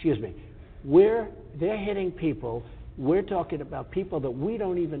 Well, excuse me. They're hitting people. We're talking about people that we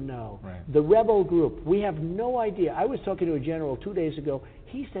don't even know. Right. The rebel group, we have no idea. I was talking to a general 2 days ago.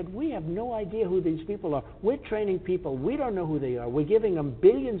 He said, we have no idea who these people are. We're training people. We don't know who they are. We're giving them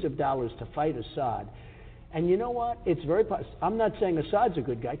billions of dollars to fight Assad. And you know what? It's very possible. I'm not saying Assad's a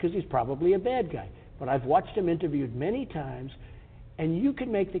good guy because he's probably a bad guy. But I've watched him interviewed many times. And you can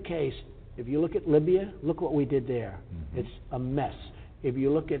make the case, if you look at Libya, look what we did there. Mm-hmm. It's a mess. If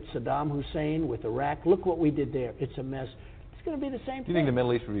you look at Saddam Hussein with Iraq, look what we did there. It's a mess. It's going to be the same thing. Do you think the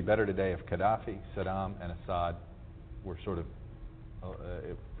Middle East would be better today if Gaddafi, Saddam, and Assad were sort of,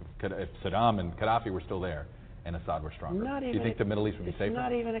 if Saddam and Gaddafi were still there and Assad were stronger? Do you think the Middle East would be safer? It's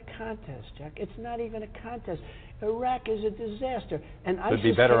not even a contest, Jack. It's not even a contest. Iraq is a disaster. And so it'd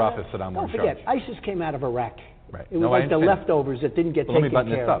be better off if Saddam were in charge. Don't forget, ISIS came out of Iraq. Right. It was like the leftovers that didn't get taken care of. Let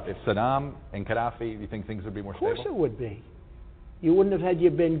me button this up. If Saddam and Gaddafi, do you think things would be more stable? Of course it would be. You wouldn't have had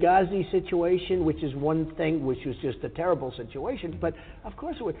your Benghazi situation, which is one thing, which was just a terrible situation. But of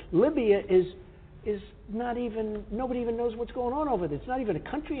course it would. Libya is not even, nobody even knows what's going on over there. It's not even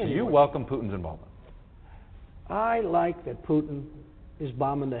a country anymore. So you welcome Putin's involvement? I like that Putin is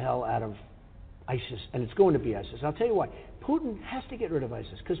bombing the hell out of ISIS, and it's going to be ISIS. I'll tell you why. Putin has to get rid of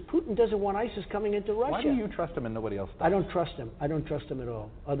ISIS because Putin doesn't want ISIS coming into Russia. Why do you trust him and nobody else does? I don't trust him. I don't trust him at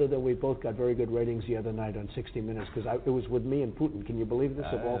all. Other than we both got very good ratings the other night on 60 Minutes because it was with me and Putin. Can you believe this?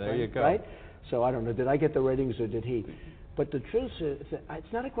 Of all there things, you go. right? So I don't know. Did I get the ratings or did he? But the truth is,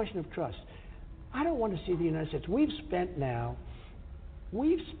 it's not a question of trust. I don't want to see the United States. We've spent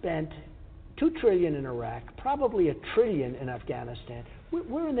 $2 trillion in Iraq, probably $1 trillion in Afghanistan.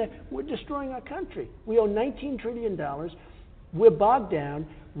 We're in there. We're destroying our country. We owe $19 trillion. We're bogged down.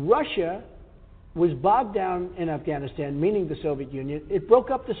 Russia was bogged down in Afghanistan, meaning the Soviet Union. It broke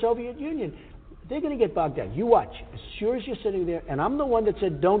up the Soviet Union. They're going to get bogged down. You watch. As sure as you're sitting there, and I'm the one that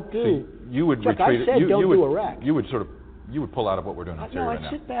said don't do. So you would Chuck, retreat. I said don't do Iraq. You would pull out of what we're doing in Syria right now.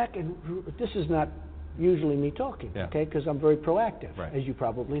 No, I sit back and this is not usually me talking, okay? Because I'm very proactive, as you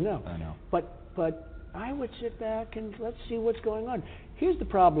probably know. I know. But I would sit back and let's see what's going on. Here's the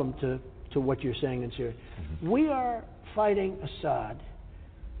problem to what you're saying in Syria. Mm-hmm. We are fighting Assad,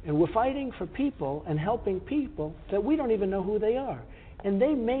 and we're fighting for people and helping people that we don't even know who they are. And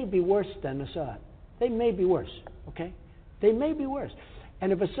they may be worse than Assad. They may be worse, okay? They may be worse.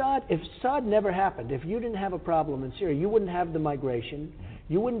 And if Assad never happened, if you didn't have a problem in Syria, you wouldn't have the migration.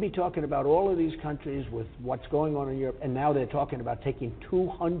 You wouldn't be talking about all of these countries with what's going on in Europe, and now they're talking about taking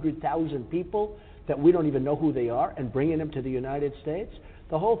 200,000 people that we don't even know who they are and bringing them to the United States.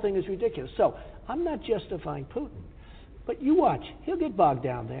 The whole thing is ridiculous. So I'm not justifying Putin, but you watch. He'll get bogged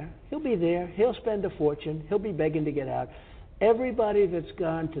down there. He'll be there. He'll spend a fortune. He'll be begging to get out. Everybody that's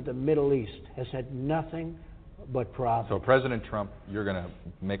gone to the Middle East has had nothing but problems. So President Trump, you're going to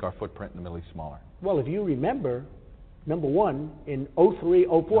make our footprint in the Middle East smaller. Well, if you remember, number one, in 03,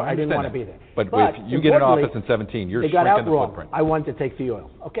 04, I didn't want to be there. But if you get in office in 17, you're shrinking the footprint. I wanted to take the oil,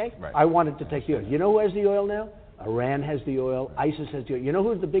 okay? Right. I wanted to take the oil. You know who has the oil now? Iran has the oil. ISIS has the oil. You know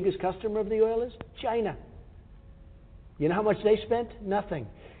who the biggest customer of the oil is? China. You know how much they spent? Nothing.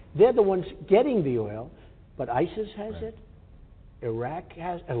 They're the ones getting the oil, but ISIS has it. Iraq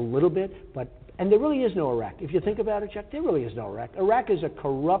has a little bit, and there really is no Iraq. If you think about it, Chuck, there really is no Iraq. Iraq is a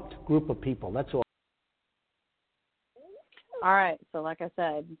corrupt group of people. That's all. All right, so like I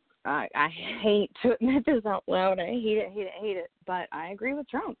said, I hate to admit this out loud. I hate it. But I agree with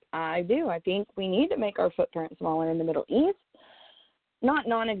Trump. I do. I think we need to make our footprint smaller in the Middle East. Not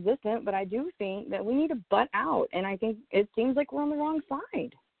non-existent, but I do think that we need to butt out. And I think it seems like we're on the wrong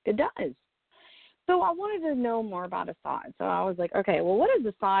side. It does. So I wanted to know more about Assad. So I was like, okay, well, what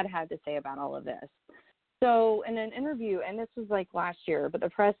does Assad have to say about all of this? So in an interview, and this was like last year, but the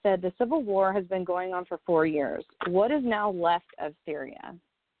press said the civil war has been going on for 4 years. What is now left of Syria?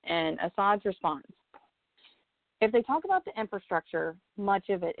 And Assad's response: if they talk about the infrastructure, much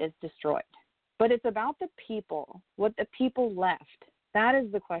of it is destroyed. But it's about the people, what the people left. That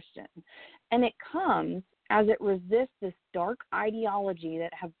is the question. And it comes as it resists this dark ideology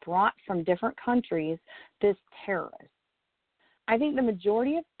that have brought from different countries this terrorist. I think the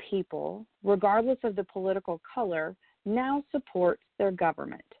majority of people, regardless of the political color, now supports their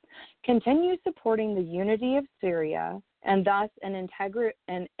government, continue supporting the unity of Syria, and thus an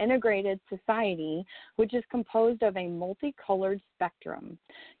integrated society which is composed of a multicolored spectrum.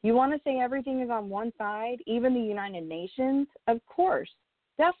 You want to say everything is on one side, even the United Nations? Of course,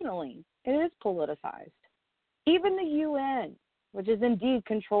 definitely, it is politicized. Even the UN, which is indeed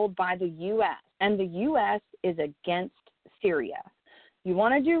controlled by the U.S., and the U.S. is against Syria. You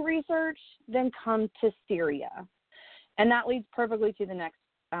want to do research? Then come to Syria. And that leads perfectly to the next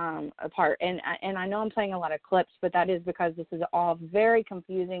part. And I know I'm playing a lot of clips, but that is because this is all very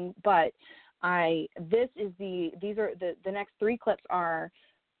confusing. But the next 3 clips are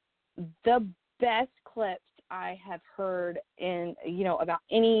the best clips I have heard in, about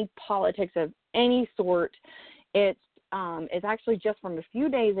any politics of any sort. It's actually just from a few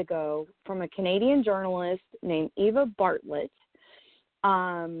days ago from a Canadian journalist named Eva Bartlett.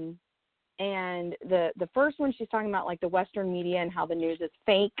 And the first one, she's talking about like the Western media and how the news is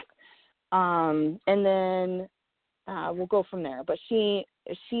fake. And then we'll go from there. But she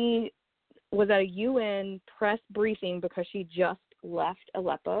was at a UN press briefing because she just left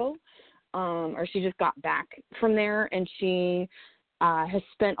Aleppo, or she just got back from there, and she has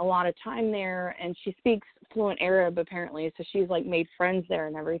spent a lot of time there, and she speaks fluent Arab apparently, so she's like made friends there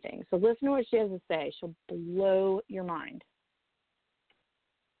and everything. So listen to what she has to say. She'll blow your mind.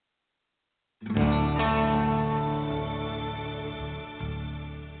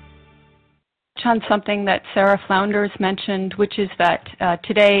 On something that Sarah Flounders mentioned, which is that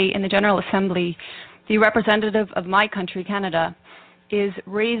today in the General Assembly, the representative of my country, Canada, is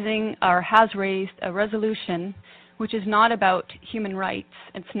raising or has raised a resolution which is not about human rights.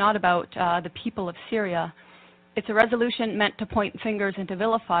 It's not about the people of Syria. It's a resolution meant to point fingers and to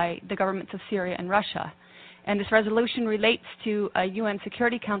vilify the governments of Syria and Russia. And this resolution relates to a UN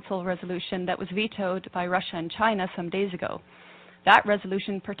Security Council resolution that was vetoed by Russia and China some days ago. That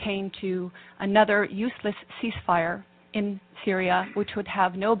resolution pertained to another useless ceasefire in Syria, which would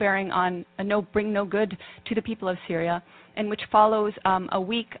have no bearing on, bring no good to the people of Syria, and which follows a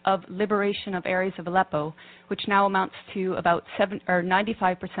week of liberation of areas of Aleppo, which now amounts to about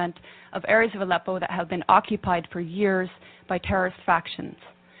 95% of areas of Aleppo that have been occupied for years by terrorist factions.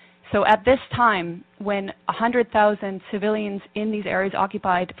 So at this time, when 100,000 civilians in these areas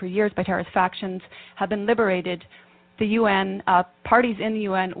occupied for years by terrorist factions have been liberated, the UN, parties in the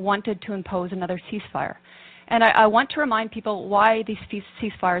UN wanted to impose another ceasefire. And I want to remind people why these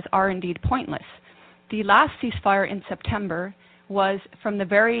ceasefires are indeed pointless. The last ceasefire in September was from the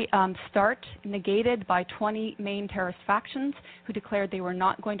very start negated by 20 main terrorist factions who declared they were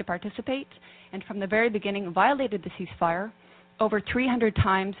not going to participate, and from the very beginning violated the ceasefire over 300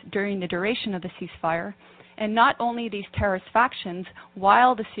 times during the duration of the ceasefire. And not only these terrorist factions,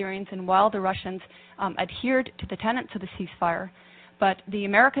 while the Syrians and while the Russians adhered to the tenets of the ceasefire, but the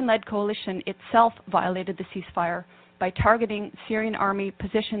American-led coalition itself violated the ceasefire by targeting Syrian army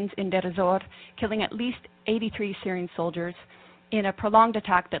positions in Deir ez-Zor, killing at least 83 Syrian soldiers in a prolonged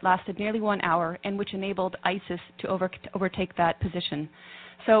attack that lasted nearly 1 hour and which enabled ISIS to overtake that position.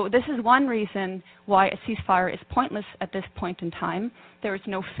 So this is one reason why a ceasefire is pointless at this point in time. There is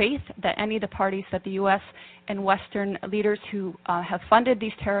no faith that any of the parties, that the U.S. and Western leaders who have funded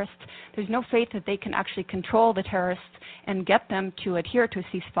these terrorists, there's no faith that they can actually control the terrorists and get them to adhere to a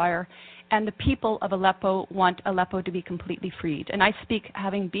ceasefire. And the people of Aleppo want Aleppo to be completely freed. And I speak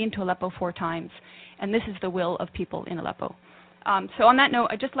having been to Aleppo 4 times, and this is the will of people in Aleppo. So on that note,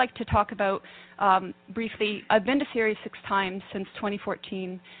 I'd just like to talk about briefly, I've been to Syria 6 times since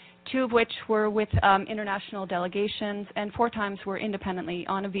 2014, 2 of which were with international delegations, and 4 times were independently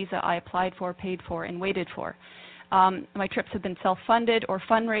on a visa I applied for, paid for, and waited for. My trips have been self-funded or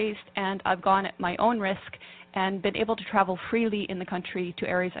fundraised, and I've gone at my own risk and been able to travel freely in the country to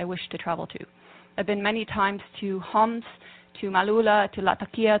areas I wish to travel to. I've been many times to Homs, to Malula, to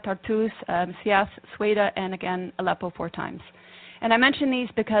Latakia, Tartus, Sias, Sweda, and again Aleppo 4 times. And I mention these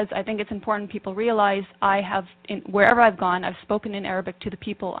because I think it's important people realize I have, wherever I've gone, I've spoken in Arabic to the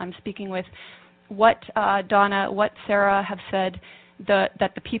people I'm speaking with. What Donna, what Sarah have said,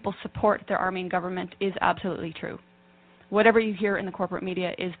 that the people support their army and government is absolutely true. Whatever you hear in the corporate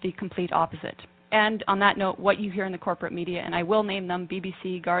media is the complete opposite. And on that note, what you hear in the corporate media, and I will name them,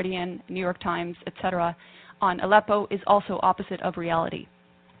 BBC, Guardian, New York Times, etc., on Aleppo is also opposite of reality.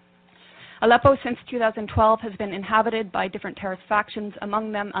 Aleppo since 2012 has been inhabited by different terrorist factions,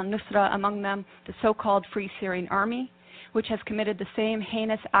 among them al-Nusra, among them the so-called Free Syrian Army, which has committed the same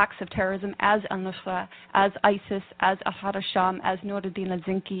heinous acts of terrorism as al-Nusra, as ISIS, as Ahrar al-Sham, as Nuruddin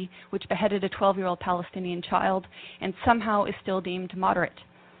al-Zinki, which beheaded a 12-year-old Palestinian child and somehow is still deemed moderate.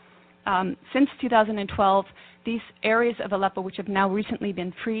 Since 2012, these areas of Aleppo, which have now recently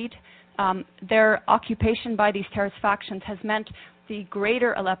been freed, their occupation by these terrorist factions has meant the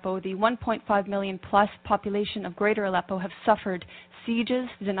greater Aleppo, the 1.5 million plus population of greater Aleppo, have suffered sieges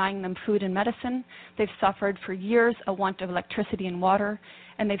denying them food and medicine. They've suffered for years a want of electricity and water,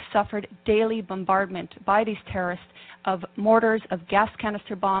 and they've suffered daily bombardment by these terrorists of mortars, of gas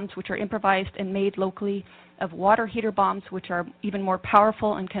canister bombs, which are improvised and made locally, of water heater bombs, which are even more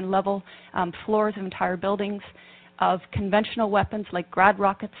powerful and can level floors of entire buildings, of conventional weapons like Grad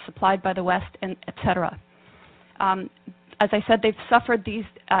rockets supplied by the West, and etc. As I said, they've suffered these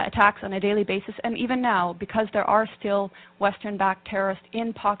attacks on a daily basis, and even now, because there are still Western-backed terrorists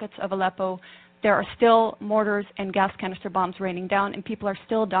in pockets of Aleppo, there are still mortars and gas canister bombs raining down, and people are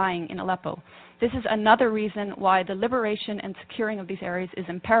still dying in Aleppo. This is another reason why the liberation and securing of these areas is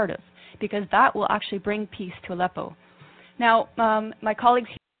imperative, because that will actually bring peace to Aleppo. Now, my colleagues...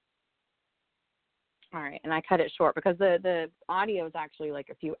 All right, and I cut it short because the audio is actually like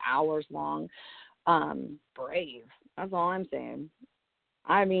a few hours long. Brave. That's all I'm saying.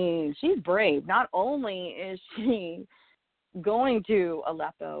 I mean, she's brave. Not only is she going to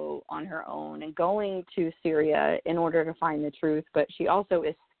Aleppo on her own and going to Syria in order to find the truth, but she also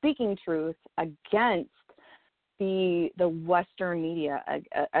is speaking truth against the Western media,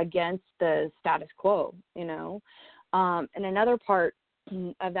 against the status quo, you know. And another part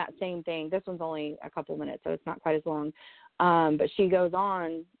of that same thing, this one's only a couple minutes, so it's not quite as long, but she goes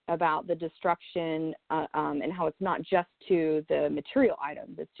on about the destruction and how it's not just to the material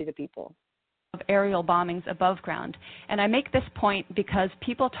items, it's to the people. Of aerial bombings above ground. And I make this point because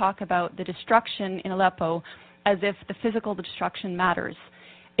people talk about the destruction in Aleppo as if the physical destruction matters.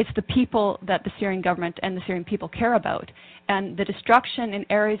 It's the people that the Syrian government and the Syrian people care about. And the destruction in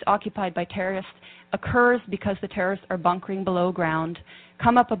areas occupied by terrorists occurs because the terrorists are bunkering below ground,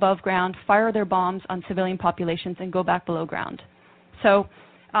 come up above ground, fire their bombs on civilian populations, and go back below ground. So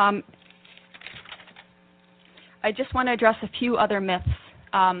I just want to address a few other myths.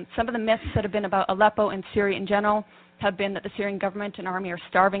 Some of the myths that have been about Aleppo and Syria in general have been that the Syrian government and army are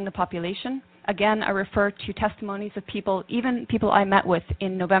starving the population. Again, I refer to testimonies of people, even people I met with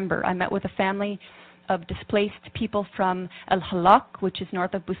in November. I met with a family of displaced people from El Halak, which is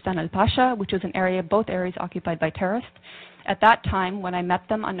north of Bustan al-Pasha, which was an area, both areas occupied by terrorists. At that time, when I met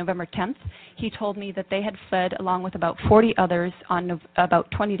them on November 10th, he told me that they had fled along with about 40 others on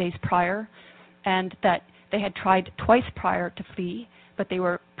about 20 days prior, and that they had tried twice prior to flee, but they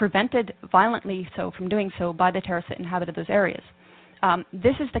were prevented violently so from doing so by the terrorists that inhabited those areas.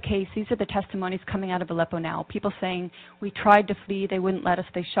 This is the case. These are the testimonies coming out of Aleppo now. People saying, we tried to flee, they wouldn't let us,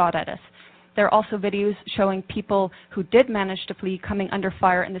 they shot at us. There are also videos showing people who did manage to flee coming under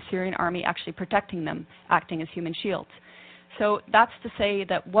fire and the Syrian army actually protecting them, acting as human shields. So that's to say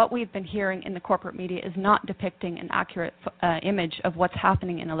that what we've been hearing in the corporate media is not depicting an accurate image of what's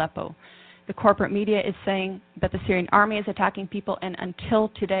happening in Aleppo. The corporate media is saying that the Syrian army is attacking people, and until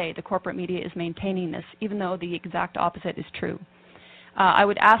today, the corporate media is maintaining this, even though the exact opposite is true. I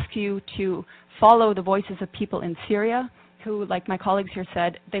would ask you to follow the voices of people in Syria who, like my colleagues here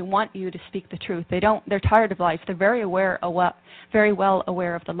said, they want you to speak the truth. They're tired of lies. They're very well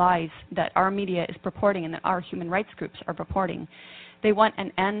aware of the lies that our media is purporting and that our human rights groups are purporting. They want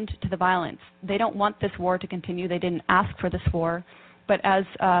an end to the violence. They don't want this war to continue. They didn't ask for this war. But as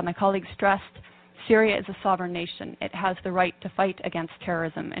my colleagues stressed, Syria is a sovereign nation. It has the right to fight against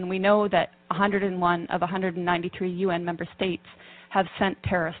terrorism. And we know that 101 of 193 UN member states have sent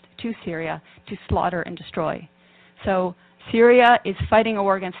terrorists to Syria to slaughter and destroy. So Syria is fighting a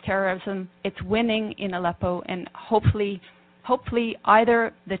war against terrorism. It's winning in Aleppo, and hopefully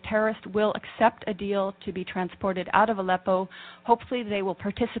either the terrorists will accept a deal to be transported out of Aleppo, hopefully they will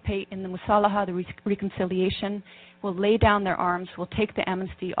participate in the Musalaha, the reconciliation, will lay down their arms, will take the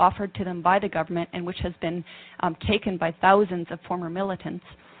amnesty offered to them by the government and which has been taken by thousands of former militants.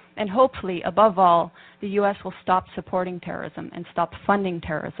 And hopefully, above all, the U.S. will stop supporting terrorism and stop funding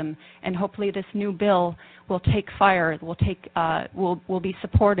terrorism. And hopefully this new bill will take fire, will be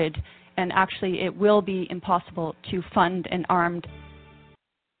supported, and actually it will be impossible to fund an armed.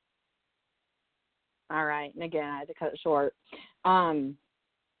 All right, and again, I had to cut it short.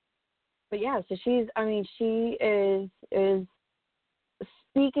 But yeah, so she is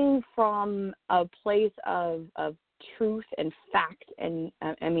speaking from a place of truth and fact and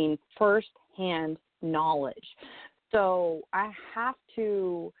first-hand knowledge. So I have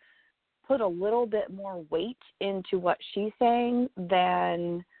to put a little bit more weight into what she's saying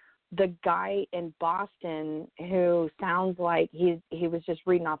than the guy in Boston who sounds like he was just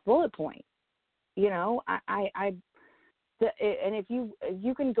reading off bullet points. You know, and if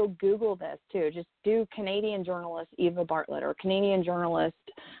you can go Google this too, just do Canadian journalist Eva Bartlett or Canadian journalist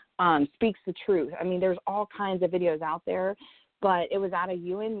speaks the truth. I mean, there's all kinds of videos out there, but it was at a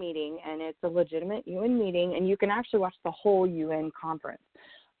UN meeting, and it's a legitimate UN meeting, and you can actually watch the whole UN conference.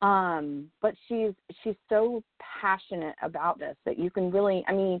 But she's so passionate about this that you can really,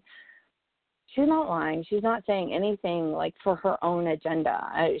 she's not lying. She's not saying anything like for her own agenda.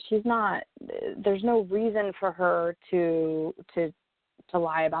 There's no reason for her to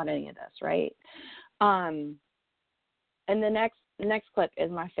lie about any of this, right? And the next clip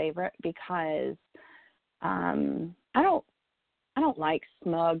is my favorite because I don't like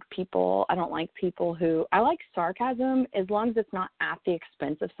smug people. I don't like people I like sarcasm as long as it's not at the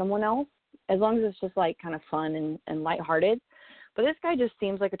expense of someone else, as long as it's just like kind of fun and lighthearted. But this guy just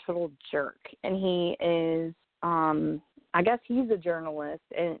seems like a total jerk, and he is, I guess he's a journalist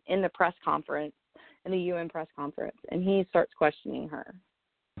in the press conference, in the UN press conference, and he starts questioning her.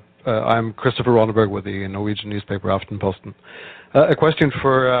 I'm Christopher Ronneberg with the Norwegian newspaper Aftenposten. A question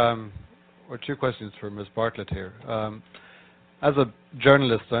or two questions for Ms. Bartlett here. As a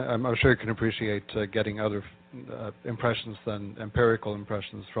journalist, I'm sure you can appreciate getting other impressions than empirical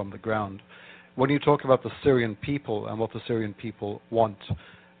impressions from the ground. When you talk about the Syrian people and what the Syrian people want,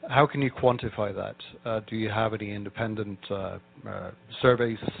 how can you quantify that? Do you have any independent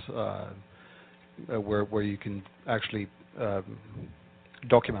surveys where you can actually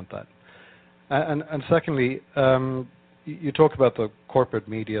document that? And secondly, you talk about the corporate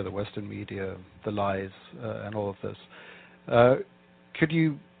media, the Western media, the lies, and all of this. Could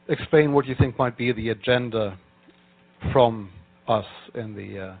you explain what you think might be the agenda from us in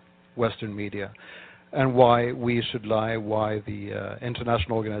the Western media? and why we should lie, why the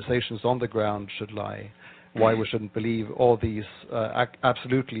international organizations on the ground should lie, why we shouldn't believe all these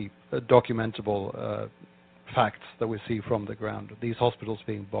absolutely documentable facts that we see from the ground, these hospitals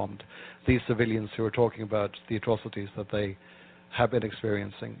being bombed, these civilians who are talking about the atrocities that they have been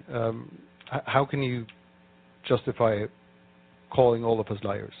experiencing. How can you justify calling all of us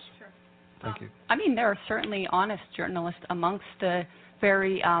liars? Sure. Thank you. I mean, there are certainly honest journalists amongst the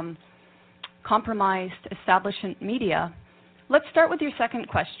very compromised establishment media. Let's start with your second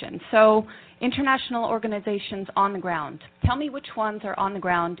question. So, international organizations on the ground. Tell me which ones are on the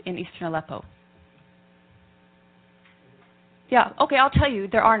ground in eastern Aleppo. Yeah, okay, I'll tell you,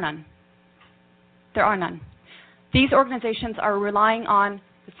 there are none. There are none. These organizations are relying on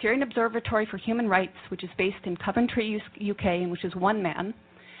the Syrian Observatory for Human Rights, which is based in Coventry, UK, and which is one man.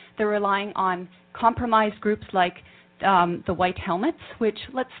 They're relying on compromised groups like the White Helmets, which,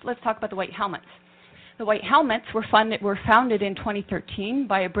 let's talk about the White Helmets. The White Helmets were founded in 2013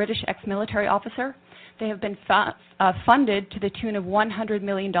 by a British ex-military officer. They have been funded to the tune of $100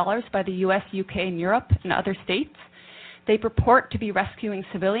 million by the US, UK, and Europe and other states. They purport to be rescuing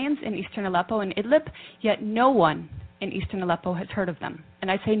civilians in eastern Aleppo and Idlib, yet no one in eastern Aleppo has heard of them. And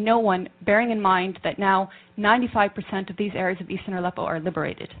I say no one, bearing in mind that now 95% of these areas of eastern Aleppo are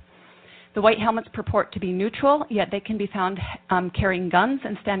liberated. The White Helmets purport to be neutral, yet they can be found carrying guns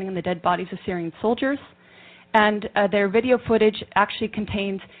and standing on the dead bodies of Syrian soldiers. And their video footage actually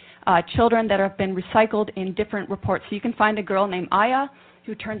contains children that have been recycled in different reports. So you can find a girl named Aya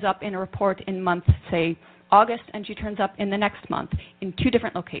who turns up in a report in month, say, August, and she turns up in the next month in 2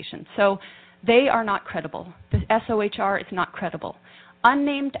 different locations. So they are not credible. The SOHR is not credible.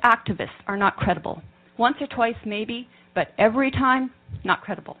 Unnamed activists are not credible. Once or twice, maybe, but every time, not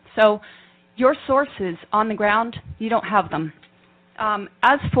credible. So your sources on the ground, you don't have them.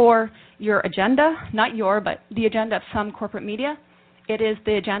 As for your agenda, not your, but the agenda of some corporate media, it is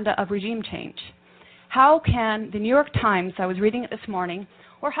the agenda of regime change. How can the New York Times, I was reading it this morning,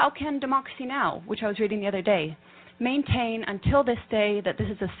 or how can Democracy Now!, which I was reading the other day, maintain until this day that this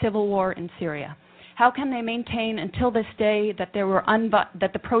is a civil war in Syria? How can they maintain until this day that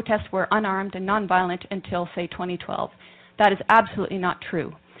that the protests were unarmed and nonviolent until, say, 2012? That is absolutely not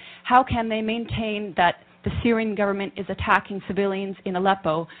true. How can they maintain that the Syrian government is attacking civilians in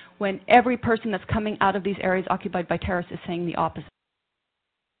Aleppo when every person that's coming out of these areas occupied by terrorists is saying the opposite?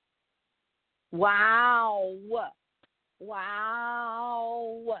 Wow.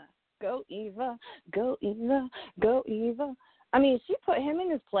 Wow. Go Eva, go Eva, go Eva. I mean, she put him in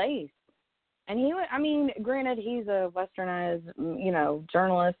his place. And granted, he's a westernized,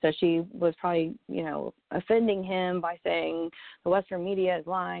 journalist, so she was probably, offending him by saying the Western media is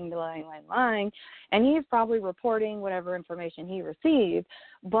lying. And he's probably reporting whatever information he received.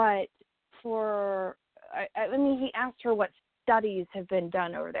 But he asked her what studies have been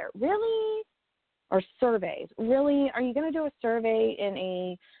done over there. Really? Or surveys? Really? Are you going to do a survey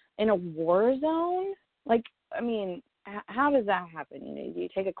in a war zone? How does that happen? Do you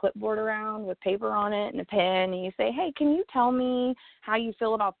take a clipboard around with paper on it and a pen and you say, hey, can you tell me how you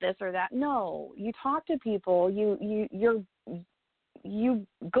feel about this or that? No, you talk to people. You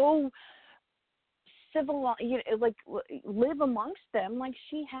go civil, live amongst them like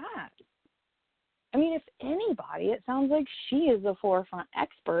she has. I mean, if anybody, it sounds like she is a forefront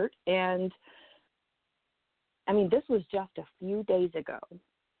expert. And this was just a few days ago.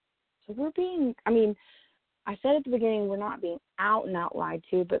 So I said at the beginning we're not being out and out lied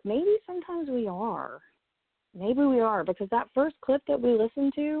to, but maybe sometimes we are. Maybe we are, because that first clip that we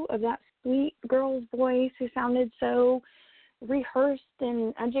listened to of that sweet girl's voice who sounded so rehearsed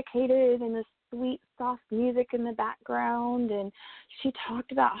and educated and the sweet, soft music in the background, and she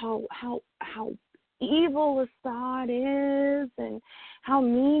talked about how evil Assad is and how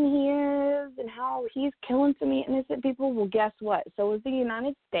mean he is and how he's killing some innocent people. Well, guess what? So is the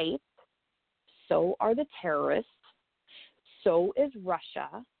United States. So are the terrorists. So is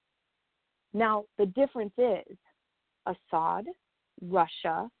Russia. Now, the difference is Assad,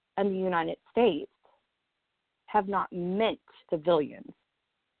 Russia, and the United States have not meant civilians,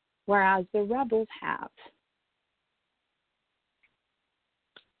 whereas the rebels have.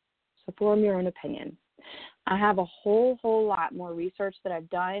 So form your own opinion. I have a whole lot more research that I've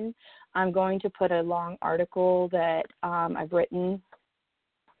done. I'm going to put a long article that I've written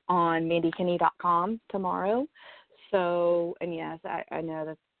on mandykinney.com tomorrow. So, and yes, I know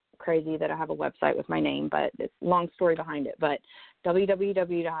that's crazy that I have a website with my name, but it's a long story behind it. But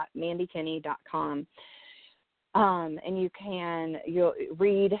www.mandykinney.com. And you'll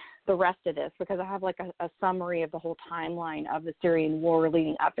read the rest of this, because I have like a summary of the whole timeline of the Syrian war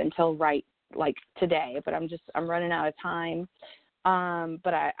leading up until right like today, but I'm running out of time.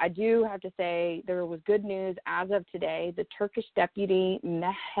 But I do have to say there was good news as of today. The Turkish deputy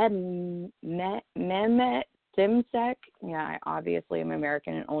Mehmet Simsek, I obviously am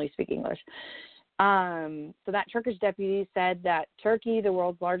American and only speak English. So that Turkish deputy said that Turkey, the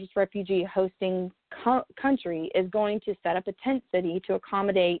world's largest refugee hosting country, is going to set up a tent city to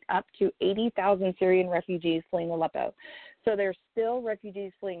accommodate up to 80,000 Syrian refugees fleeing Aleppo. So there's still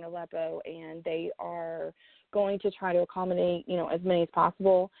refugees fleeing Aleppo, and they are going to try to accommodate, as many as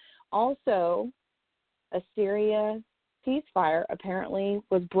possible. Also, a Syria ceasefire apparently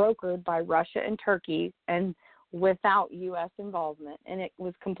was brokered by Russia and Turkey and without U.S. involvement, and it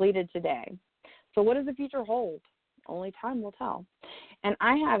was completed today. So what does the future hold? Only time will tell. And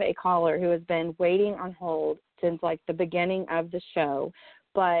I have a caller who has been waiting on hold since like the beginning of the show,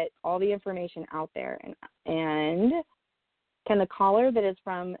 but all the information out there. And can the caller that is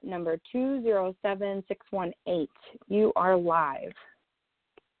from number 207618, you are live.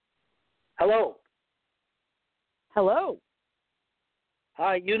 Hello. Hello.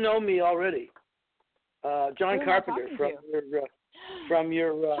 Hi, you know me already. John Carpenter from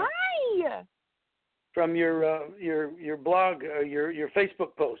your Hi. From your blog, your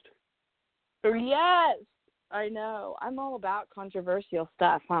Facebook post. Yes, I know. I'm all about controversial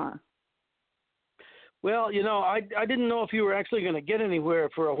stuff, huh? Well, I didn't know if you were actually going to get anywhere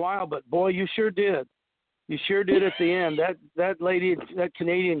for a while, but boy, you sure did. You sure did at the end. That lady, that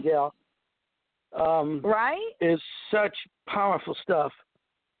Canadian gal, right, is such powerful stuff.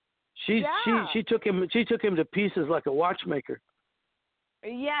 She took him to pieces like a watchmaker.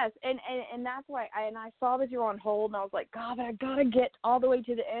 Yes, and that's why I saw that you were on hold, and I was like, God, but I gotta get all the way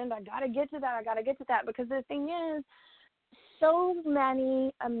to the end. I gotta get to that because the thing is, so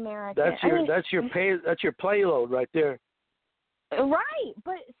many Americans. That's your payload right there. Right,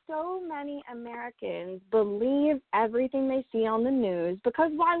 but so many Americans believe everything they see on the news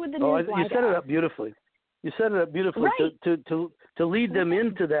because why would the news lie? You set it up beautifully. You set it up beautifully right. to lead them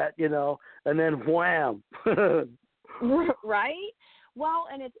into that, and then wham. Right. Well,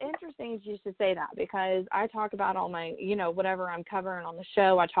 and it's interesting you should say that because I talk about all my, whatever I'm covering on the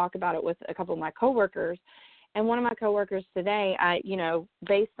show, I talk about it with a couple of my coworkers. And one of my coworkers today,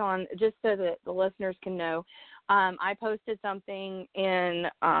 based on, just so that the listeners can know, I posted something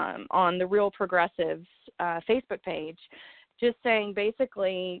on the Real Progressives Facebook page, just saying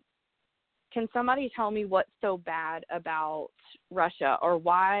basically, can somebody tell me what's so bad about Russia or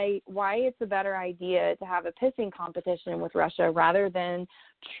why it's a better idea to have a pissing competition with Russia rather than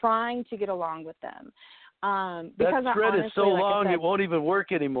trying to get along with them? Because that thread is so long it won't even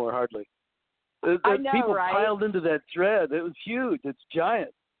work anymore, hardly. I know, people right? piled into that thread. It was huge. It's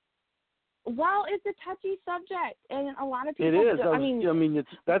giant. Well, it's a touchy subject, and a lot of people. It is.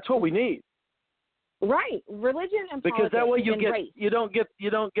 That's what we need. Right, religion and because politics that way race. you don't get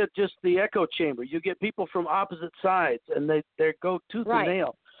just the echo chamber. You get people from opposite sides, and they go tooth and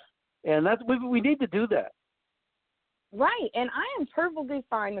nail, and that's we need to do that. Right, and I am perfectly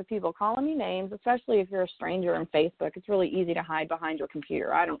fine with people calling me names, especially if you're a stranger on Facebook. It's really easy to hide behind your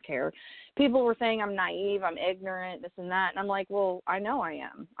computer. I don't care. People were saying I'm naive, I'm ignorant, this and that, and I'm like, well, I know I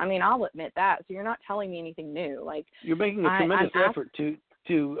am. I mean, I'll admit that. So you're not telling me anything new. Like you're making a tremendous effort to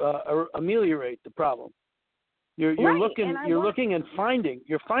ameliorate the problem. You're looking and finding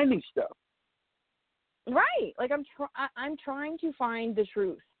stuff. Right, like I'm trying to find the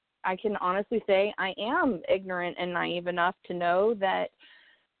truth. I can honestly say I am ignorant and naive enough to know that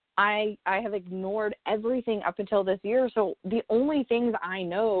I have ignored everything up until this year. So the only things I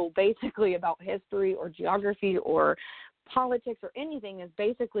know basically about history or geography or politics or anything is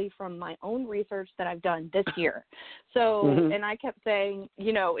basically from my own research that I've done this year. So, and I kept saying,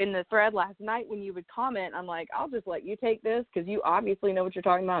 in the thread last night when you would comment, I'm like, I'll just let you take this because you obviously know what you're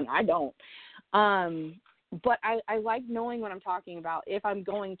talking about and I don't. But I like knowing what I'm talking about if I'm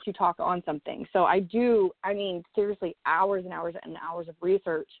going to talk on something. So seriously, hours and hours and hours of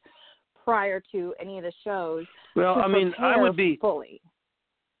research prior to any of the shows. Well,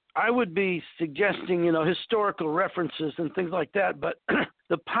 I would be suggesting, historical references and things like that, but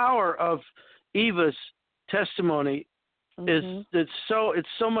the power of Eva's testimony is it's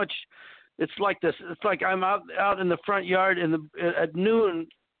so much. It's like this. It's like I'm out in the front yard at noon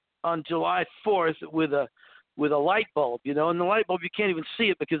on July 4th with a light bulb, and the light bulb you can't even see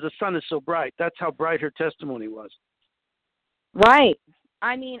it because the sun is so bright. That's how bright her testimony was. Right.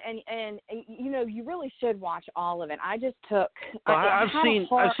 I mean, and you really should watch all of it. I just took. I've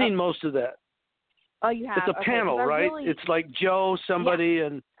seen most of that. Oh, you have. It's a panel, right? It's like Joe, somebody,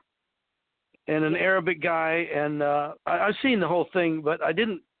 and an Arabic guy, and I've seen the whole thing, but I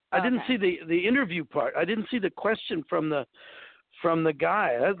didn't I didn't see the interview part. I didn't see the question from the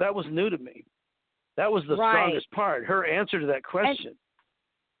guy. That was new to me. That was the strongest part. Her answer to that question.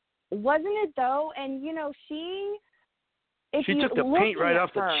 And wasn't it though? And she took the paint right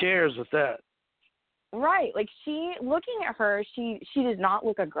off the chairs with that. Right. Like looking at her, she did not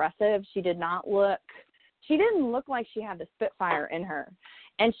look aggressive. She didn't look like she had the spitfire in her.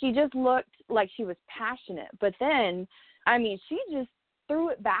 And she just looked like she was passionate. But then, she just threw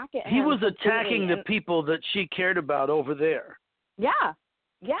it back at him. He was attacking the people that she cared about over there. Yeah.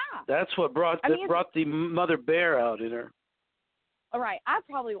 Yeah. That's what brought the mother bear out in her. All right. I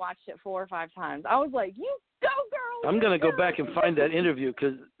probably watched it 4 or 5 times. I was like, you go, girl. I'm going to go back and find that interview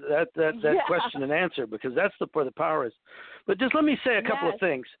because that question and answer, because that's where the power is. But just let me say a couple of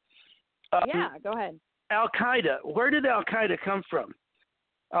things. Go ahead. Al-Qaeda. Where did Al-Qaeda come from?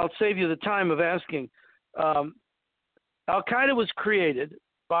 I'll save you the time of asking. Al-Qaeda was created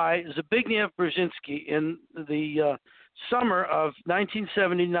by Zbigniew Brzezinski in the summer of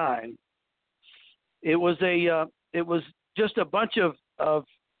 1979. It was just a bunch of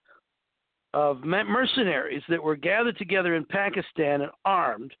mercenaries that were gathered together in Pakistan and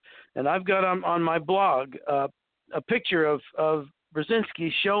armed. And I've got on my blog a picture of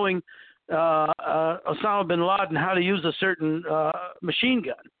Brzezinski showing Osama bin Laden how to use a certain machine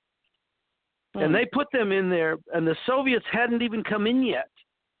gun. And they put them in there, and the Soviets hadn't even come in yet.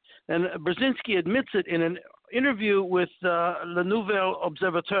 And Brzezinski admits it in an interview with Le Nouvel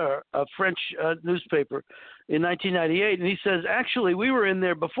Observateur, a French newspaper, in 1998. And he says, actually, we were in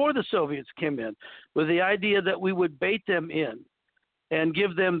there before the Soviets came in with the idea that we would bait them in and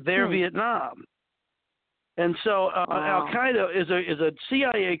give them their Vietnam. And so Al-Qaeda is a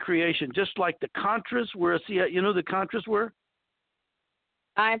CIA creation, just like the Contras were a CIA. You know who the Contras were?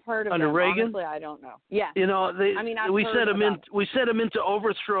 I've heard of under them. Reagan. Honestly, I don't know. Yeah. We set them in to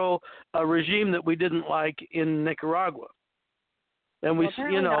overthrow a regime that we didn't like in Nicaragua. And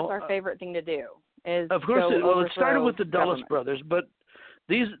apparently that's our favorite thing to do. Of course, it started with the Dulles brothers, but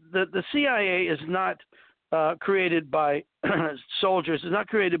the CIA is not created by soldiers. It's not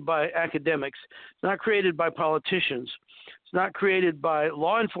created by academics. It's not created by politicians. It's not created by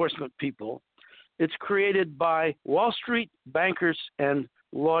law enforcement people. It's created by Wall Street bankers and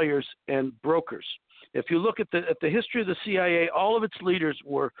lawyers and brokers. If you look at the history of the CIA, all of its leaders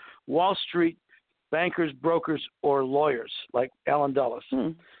were Wall Street bankers, brokers, or lawyers, like Alan Dulles.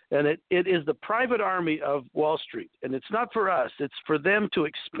 And it is the private army of Wall Street. And it's not for us. It's for them to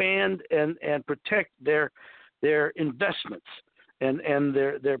expand and protect their investments and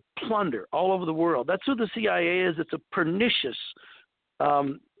their plunder all over the world. That's who the CIA is. It's a pernicious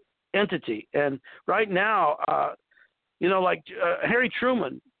entity. And right now, Harry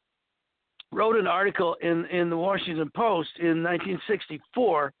Truman wrote an article in the Washington Post in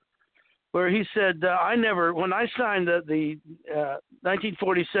 1964 where he said, when I signed the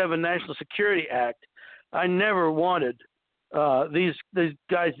 1947 National Security Act, I never wanted these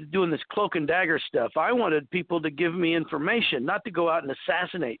guys doing this cloak and dagger stuff. I wanted people to give me information, not to go out and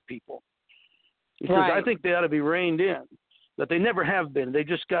assassinate people. He says, I think they ought to be reined in. But they never have been. They've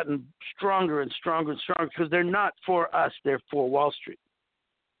just gotten stronger and stronger and stronger because they're not for us. They're for Wall Street.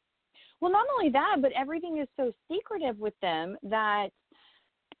 Well, not only that, but everything is so secretive with them that,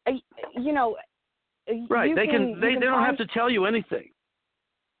 Right. They don't have to tell you anything.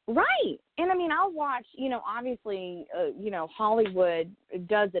 Right. And I'll watch, obviously, Hollywood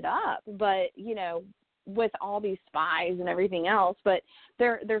does it up, but, with all these spies and everything else, but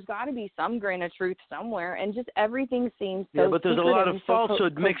there's got to be some grain of truth somewhere, and just everything seems so. Yeah, but there's a lot of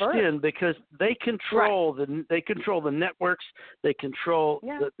falsehood so mixed in because they control the networks, they control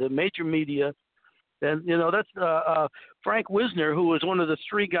the major media, and that's Frank Wisner, who was one of the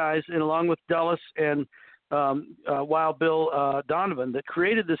 3 guys, and along with Dulles and Wild Bill Donovan, that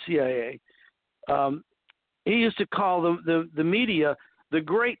created the CIA. He used to call the media the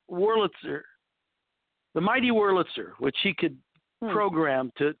Great Wurlitzer. The mighty Wurlitzer, which he could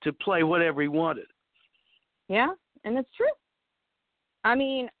program to play whatever he wanted. Yeah, and it's true.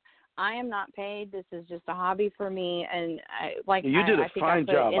 I am not paid. This is just a hobby for me, and you did a fine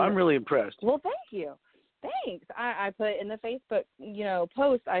job. I'm really impressed. Well, thank you. Thanks. I put in the Facebook,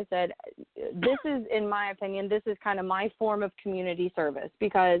 post. I said, this is, in my opinion, this is kind of my form of community service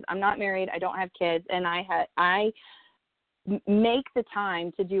because I'm not married, I don't have kids, and I make the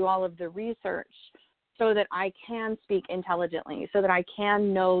time to do all of the research so that I can speak intelligently, so that I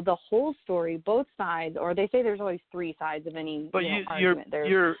can know the whole story, both sides, or they say there's always 3 sides of any argument.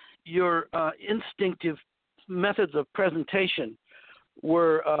 Your instinctive methods of presentation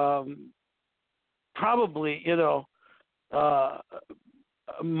were probably,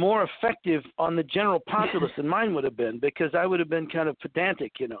 more effective on the general populace than mine would have been, because I would have been kind of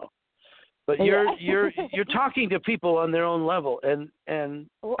pedantic, But you're talking to people on their own level, and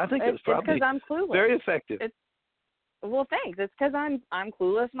well, I think it's probably because I'm clueless. very effective. Well, thanks. It's because I'm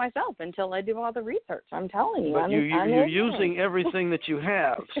clueless myself until I do all the research. I'm telling you. But I'm you're using everything that you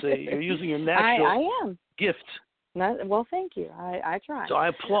have. See, you're using your natural I am. gift. Well, thank you. I try. So I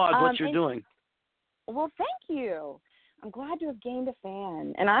applaud what you're doing. Well, thank you. I'm glad to have gained a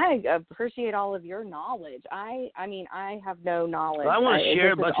fan, and I appreciate all of your knowledge. I mean, I have no knowledge. Well, I want to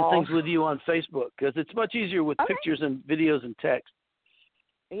share a bunch of things with you on Facebook, because it's much easier with pictures and videos and text.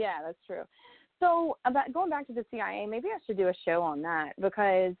 Yeah, that's true. So, about going back to the CIA, maybe I should do a show on that,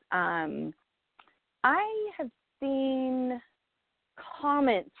 because I have seen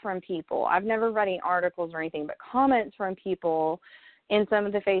comments from people. I've never read any articles or anything, but comments from people in some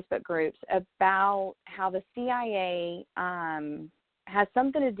of the Facebook groups about how the CIA has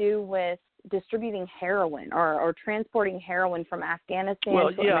something to do with distributing heroin or transporting heroin from Afghanistan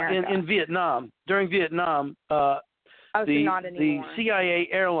to America. in Vietnam. During Vietnam, not the anymore. CIA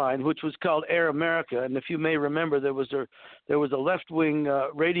airline, which was called Air America, and if you may remember, there was a left-wing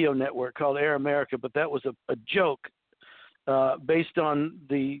radio network called Air America, but that was a joke based on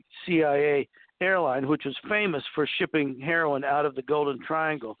the CIA airline, which was famous for shipping heroin out of the Golden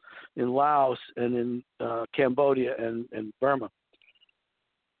Triangle in Laos and in Cambodia and Burma.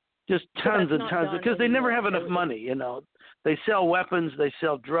 Just tons and tons, because they never have enough money. They sell weapons, they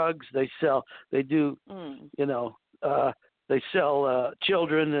sell drugs, they sell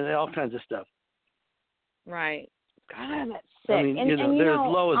children and all kinds of stuff. Right. God, that's sick. I mean, they're as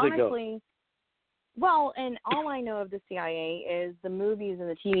low as honestly, they go. Well, and all I know of the CIA is the movies and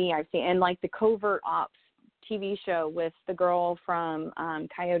the TV I've seen, and like the Covert Ops TV show with the girl from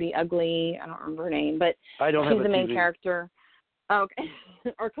Coyote Ugly. I don't remember her name, but she's the main character. Okay.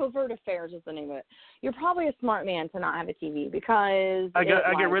 Or Covert Affairs is the name of it. You're probably a smart man to not have a TV, because I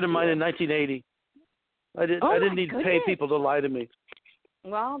got rid of mine in 1980. I didn't need to pay people to lie to me.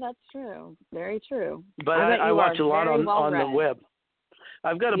 Well, that's true. Very true. But I watch a lot on the web.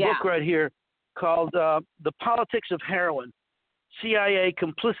 I've got a book right here called The Politics of Heroin, CIA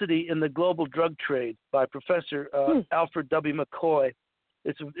Complicity in the Global Drug Trade by Professor Alfred W. McCoy.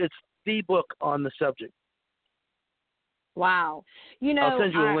 It's the book on the subject. Wow. I'll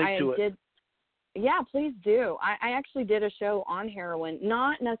send you a link to it. Yeah, please do. I actually did a show on heroin,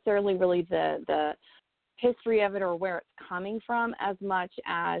 not necessarily really the history of it or where it's coming from as much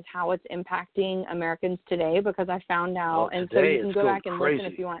as how it's impacting Americans today, because I found out, and so you can go back and listen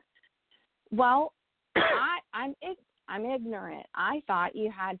if you want. Well, I'm ignorant. I thought you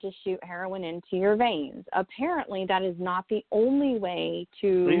had to shoot heroin into your veins. Apparently, that is not the only way to.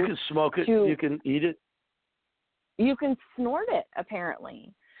 You can smoke it. You can eat it. You can snort it,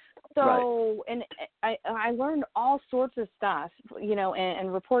 apparently. So, and I learned all sorts of stuff,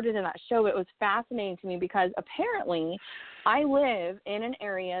 and reported in that show. It was fascinating to me because apparently I live in an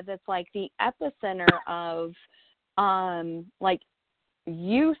area that's like the epicenter of like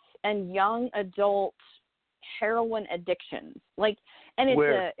youth and young adult heroin addictions. Like, and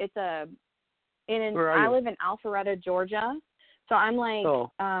I live in Alpharetta, Georgia. So I'm like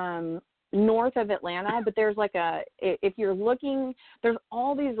north of Atlanta, but there's like if you're looking, there's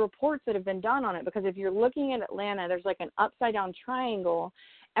all these reports that have been done on it, because if you're looking at Atlanta, there's like an upside down triangle.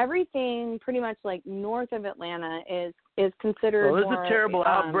 Everything pretty much like north of Atlanta is considered. Well, there's a terrible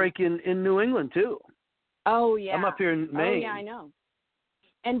outbreak in New England too. Oh yeah. I'm up here in Maine. Oh yeah, I know.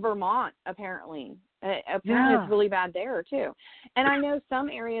 And Vermont, apparently. It's really bad there too. And I know some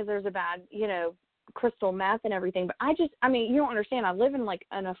areas there's a bad, crystal meth and everything, but you don't understand. I live in like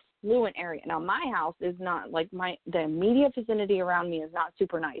an affluent area. Now my house is not like the immediate vicinity around me is not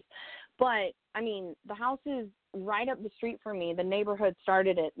super nice, but I mean the house is right up the street from me. The neighborhood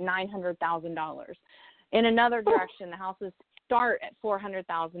started at $900,000. In another direction, the houses start at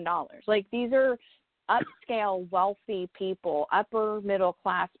 $400,000. Like these are upscale, wealthy people, upper middle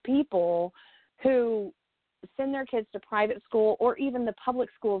class people who send their kids to private school, or even the public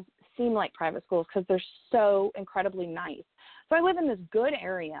schools seem like private schools because they're so incredibly nice. So I live in this good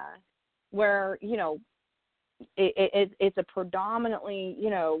area where, it's a predominantly,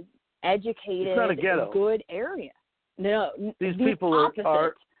 educated, it's not a ghetto. Good area. No, these people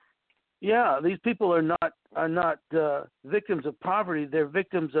are these people are not victims of poverty. They're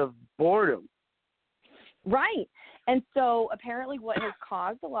victims of boredom. Right. And so apparently what has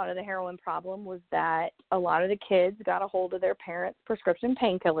caused a lot of the heroin problem was that a lot of the kids got a hold of their parents' prescription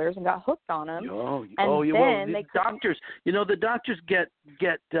painkillers and got hooked on them. The doctors, the doctors get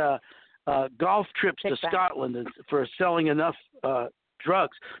golf trips to Scotland for selling enough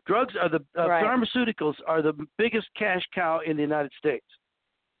drugs. Drugs are the Right. pharmaceuticals are the biggest cash cow in the United States.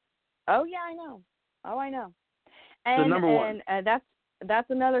 Oh yeah, I know. Oh, I know. The And number one. and that's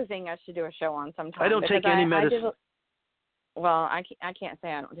another thing I should do a show on sometime. I don't take any medicine. Well, I can't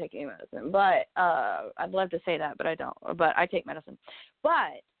say I don't take any medicine, but I'd love to say that, but I don't. But I take medicine.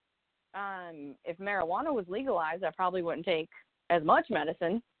 But if marijuana was legalized, I probably wouldn't take as much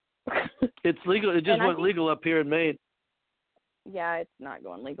medicine. It's legal. It just went legal up here in Maine. Yeah, it's not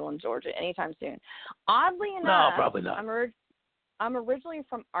going legal in Georgia anytime soon. Oddly enough, No, probably not. I'm originally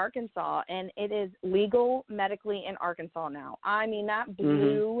from Arkansas, and it is legal medically in Arkansas now. I mean, that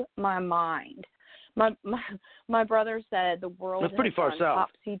blew my mind. My brother said the world That's pretty has far gone south.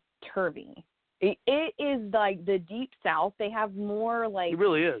 topsy-turvy. It is like the deep south. They have more like It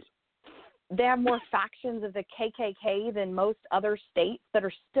really is. They have more factions of the KKK than most other states that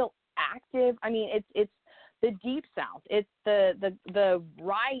are still active. I mean, it's the deep south. It's the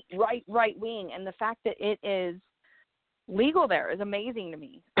right wing, and the fact that it is legal there is amazing to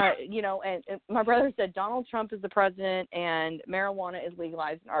me. And my brother said Donald Trump is the president and marijuana is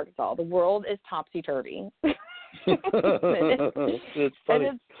legalized in Arkansas. The world is topsy-turvy. It's funny.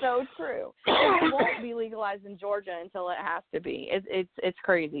 And it's so true. It won't be legalized in Georgia until it has to be. It's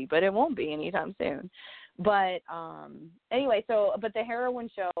crazy, but it won't be anytime soon. But anyway, but the heroin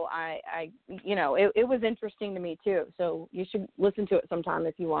show, it was interesting to me too. So you should listen to it sometime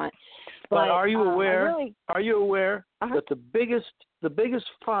if you want. But are you aware? Are you aware Uh-huh. that the biggest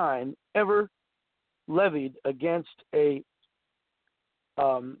fine ever levied against any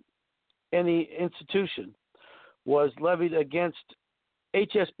institution was levied against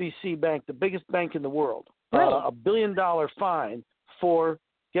HSBC Bank, the biggest bank in the world? Really? $1 billion fine for,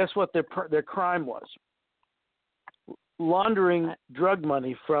 guess what their crime was? Laundering drug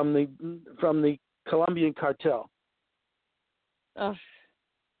money from the Colombian cartel. Oh,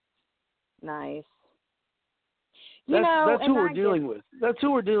 nice. That's who we're dealing with. That's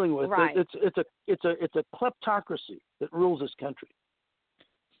who we're dealing with. Right. It's a kleptocracy that rules this country.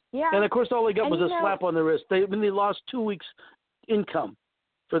 Yeah. And of course, all they got And was a slap on the wrist. They lost 2 weeks' income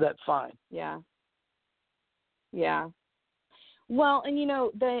for that fine. Yeah. Yeah. Well, and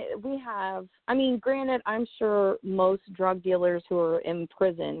we have, I mean, granted, I'm sure most drug dealers who are in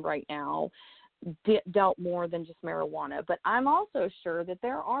prison right now dealt more than just marijuana, but I'm also sure that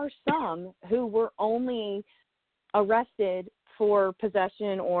there are some who were only arrested for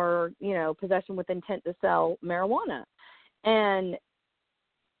possession or, possession with intent to sell marijuana. And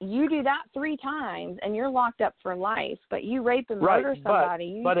you do that 3 times and you're locked up for life, but you rape and murder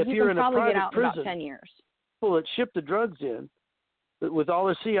somebody, but if you you're can in a probably get private out in about prison, 10 years. People that ship the drugs in with all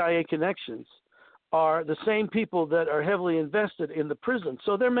their CIA connections are the same people that are heavily invested in the prison.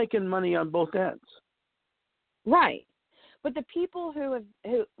 So they're making money on both ends. Right. But the people who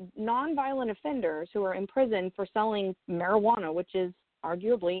nonviolent offenders who are in prison for selling marijuana, which is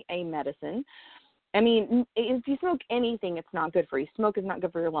arguably a medicine. I mean, if you smoke anything, it's not good for you. Smoke is not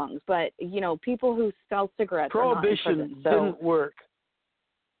good for your lungs. But, people who sell cigarettes Prohibition are not in prison, didn't work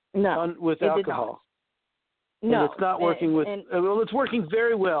with alcohol. No. And it's not working it's working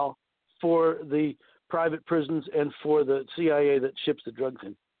very well for the private prisons and for the CIA that ships the drugs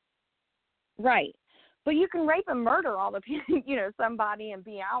in. Right. But you can rape and murder all the people, somebody and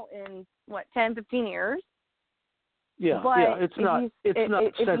be out in 10, 15 years. Yeah, but it's not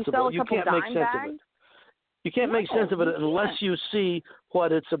sensible. You can't make sense of it. You can't make sense of it unless you see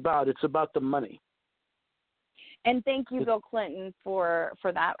what it's about. It's about the money. And thank you, Bill Clinton, for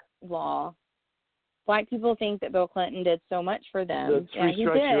that law. Black people think that Bill Clinton did so much for them. Yeah, he did.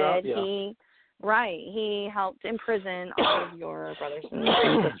 You're out, yeah. He helped imprison all of your brothers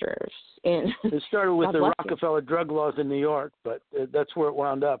and sisters. It started with God the bless Rockefeller drug laws in New York, but that's where it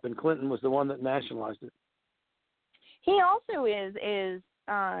wound up, and Clinton was the one that nationalized it. He also is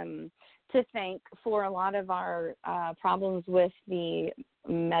to thank for a lot of our problems with the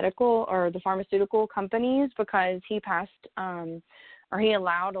medical or the pharmaceutical companies, because he passed or he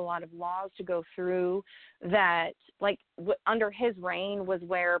allowed a lot of laws to go through that, like under his reign was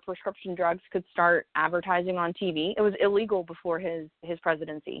where prescription drugs could start advertising on TV. It was illegal before his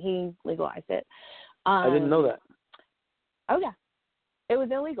presidency. He legalized it. I didn't know that. Oh, yeah. It was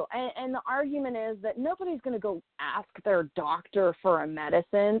illegal. And the argument is that nobody's going to go ask their doctor for a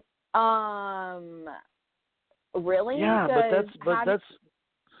medicine. Really? Yeah,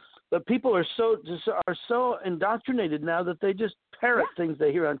 but people are so indoctrinated now that they just parrot things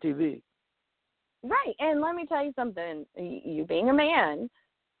they hear on TV. Right. And let me tell you something. You being a man,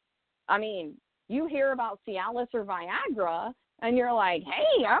 I mean, you hear about Cialis or Viagra, and you're like,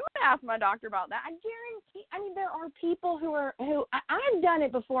 hey, I'm going to ask my doctor about that. I guarantee there are people I've done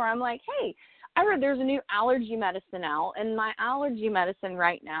it before. I'm like, hey, I heard there's a new allergy medicine out, and my allergy medicine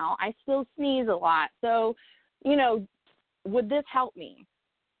right now, I still sneeze a lot. So, would this help me?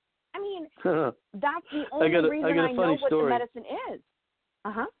 I mean, that's the only reason I know what the medicine is.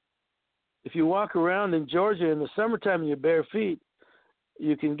 Uh-huh. If you walk around in Georgia in the summertime in your bare feet,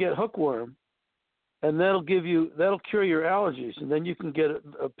 you can get hookworm, and that'll cure your allergies, and then you can get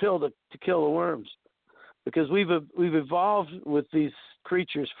a pill to kill the worms. Because we've evolved with these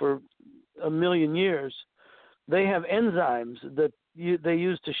creatures for 1 million years. They have enzymes that they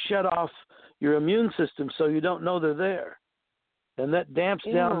use to shut off your immune system so you don't know they're there, and that damps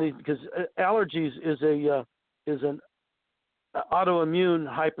down because allergies is an autoimmune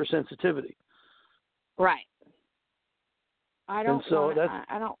hypersensitivity. Right. I don't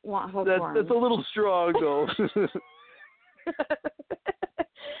want hookworms. That's a little strong, though.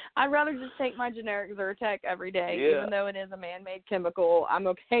 I'd rather just take my generic Zyrtec every day, even though it is a man-made chemical. I'm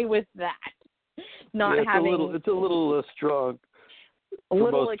okay with that. It's a little strong. A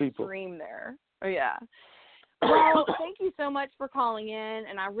little most extreme people. There. Yeah. Well, thank you so much for calling in,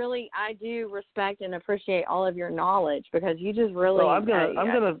 and I do respect and appreciate all of your knowledge because you just really. Well, I'm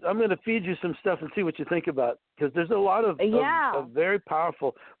gonna feed you some stuff and see what you think about, because there's a lot of very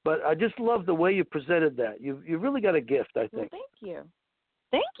powerful. But I just love the way you presented that. You really got a gift, I think. Well,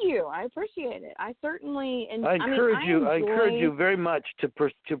 thank you. I appreciate it. I certainly. I encourage you very much to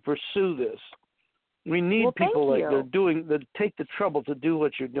pursue this. We need people like that take the trouble to do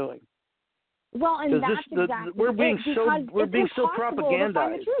what you're doing. Well, and that's exactly we're being so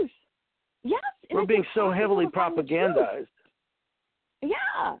propagandized. Yes, we're being so heavily propagandized.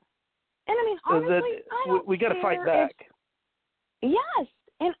 Yeah, and I mean, honestly, we got to fight back. Yes,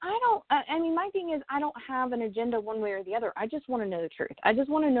 and my thing is, I don't have an agenda one way or the other. I just want to know the truth. I just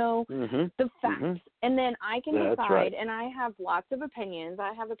want to know the facts, and then I can decide. Right. And I have lots of opinions.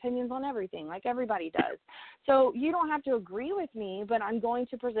 I have opinions on everything, like everybody does. So you don't have to agree with me, but I'm going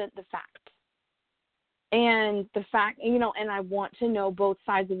to present the facts. And the fact, and I want to know both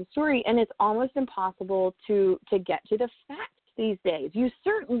sides of the story, and it's almost impossible to get to the facts these days. You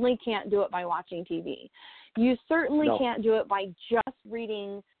certainly can't do it by watching TV. You certainly can't do it by just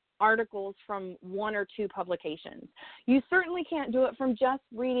reading articles from 1 or 2 publications. You certainly can't do it from just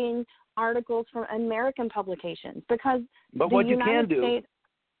reading articles from American publications, because what you can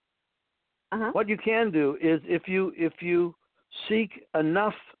do is if you seek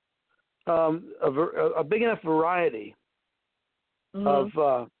enough a big enough variety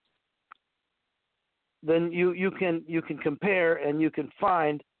of then you can compare, and you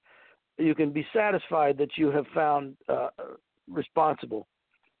can be satisfied that you have found responsible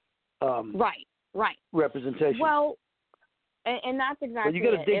right representation. Well, and that's exactly you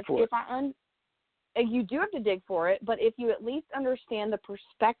got to dig for it. You do have to dig for it, but if you at least understand the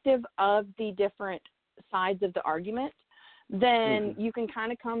perspective of the different sides of the argument, then you can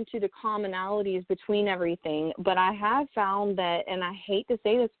kind of come to the commonalities between everything. But I have found that, and I hate to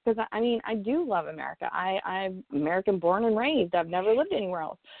say this because, I do love America. I'm American born and raised. I've never lived anywhere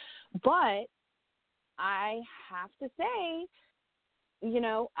else. But I have to say,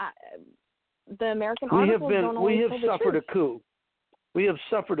 the American articles don't always tell the truth. suffered a coup. We have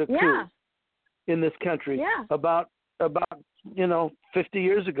suffered a coup in this country about 50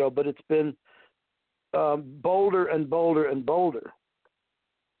 years ago, but it's been bolder and bolder and bolder.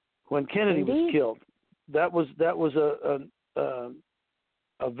 When Kennedy was killed, that was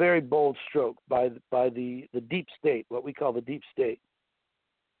a very bold stroke by the deep state, what we call the deep state.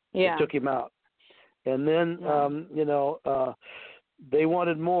 Yeah, it took him out, and then they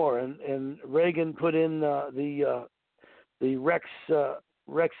wanted more, and Reagan put in the Rex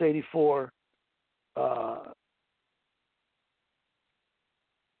 84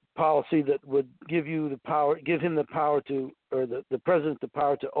 policy that would give him the power to, or the president the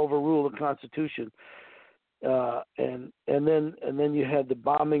power to overrule the Constitution, and then you had the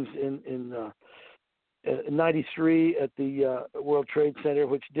bombings in '93 at the World Trade Center,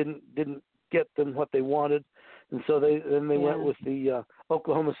 which didn't get them what they wanted, and so they went with the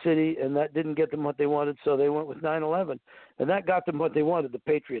Oklahoma City, and that didn't get them what they wanted, so they went with 9/11, and that got them what they wanted, the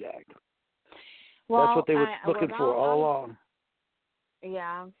Patriot Act. Well, that's what they were looking for all along.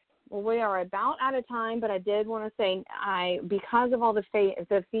 Yeah. Well, we are about out of time, but I did want to say, because of all the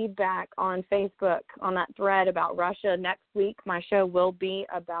feedback on Facebook on that thread about Russia, next week my show will be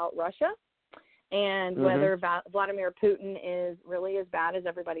about Russia and whether Vladimir Putin is really as bad as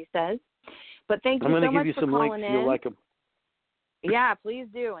everybody says. But thank you so much for calling in. I'm going to give you some links. You'll like them. Yeah, please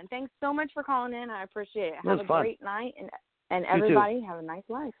do. And thanks so much for calling in. I appreciate it. Have a great night, and You everybody too. have a nice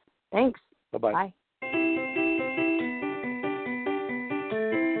life. Thanks. Bye-bye. Bye.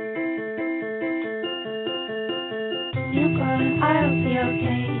 I'll be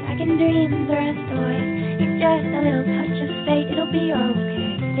okay. I can dream the rest away. It's just a little touch of fate. It'll be okay.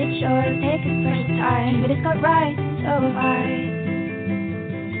 It sure takes its precious time, but it's got rising so high.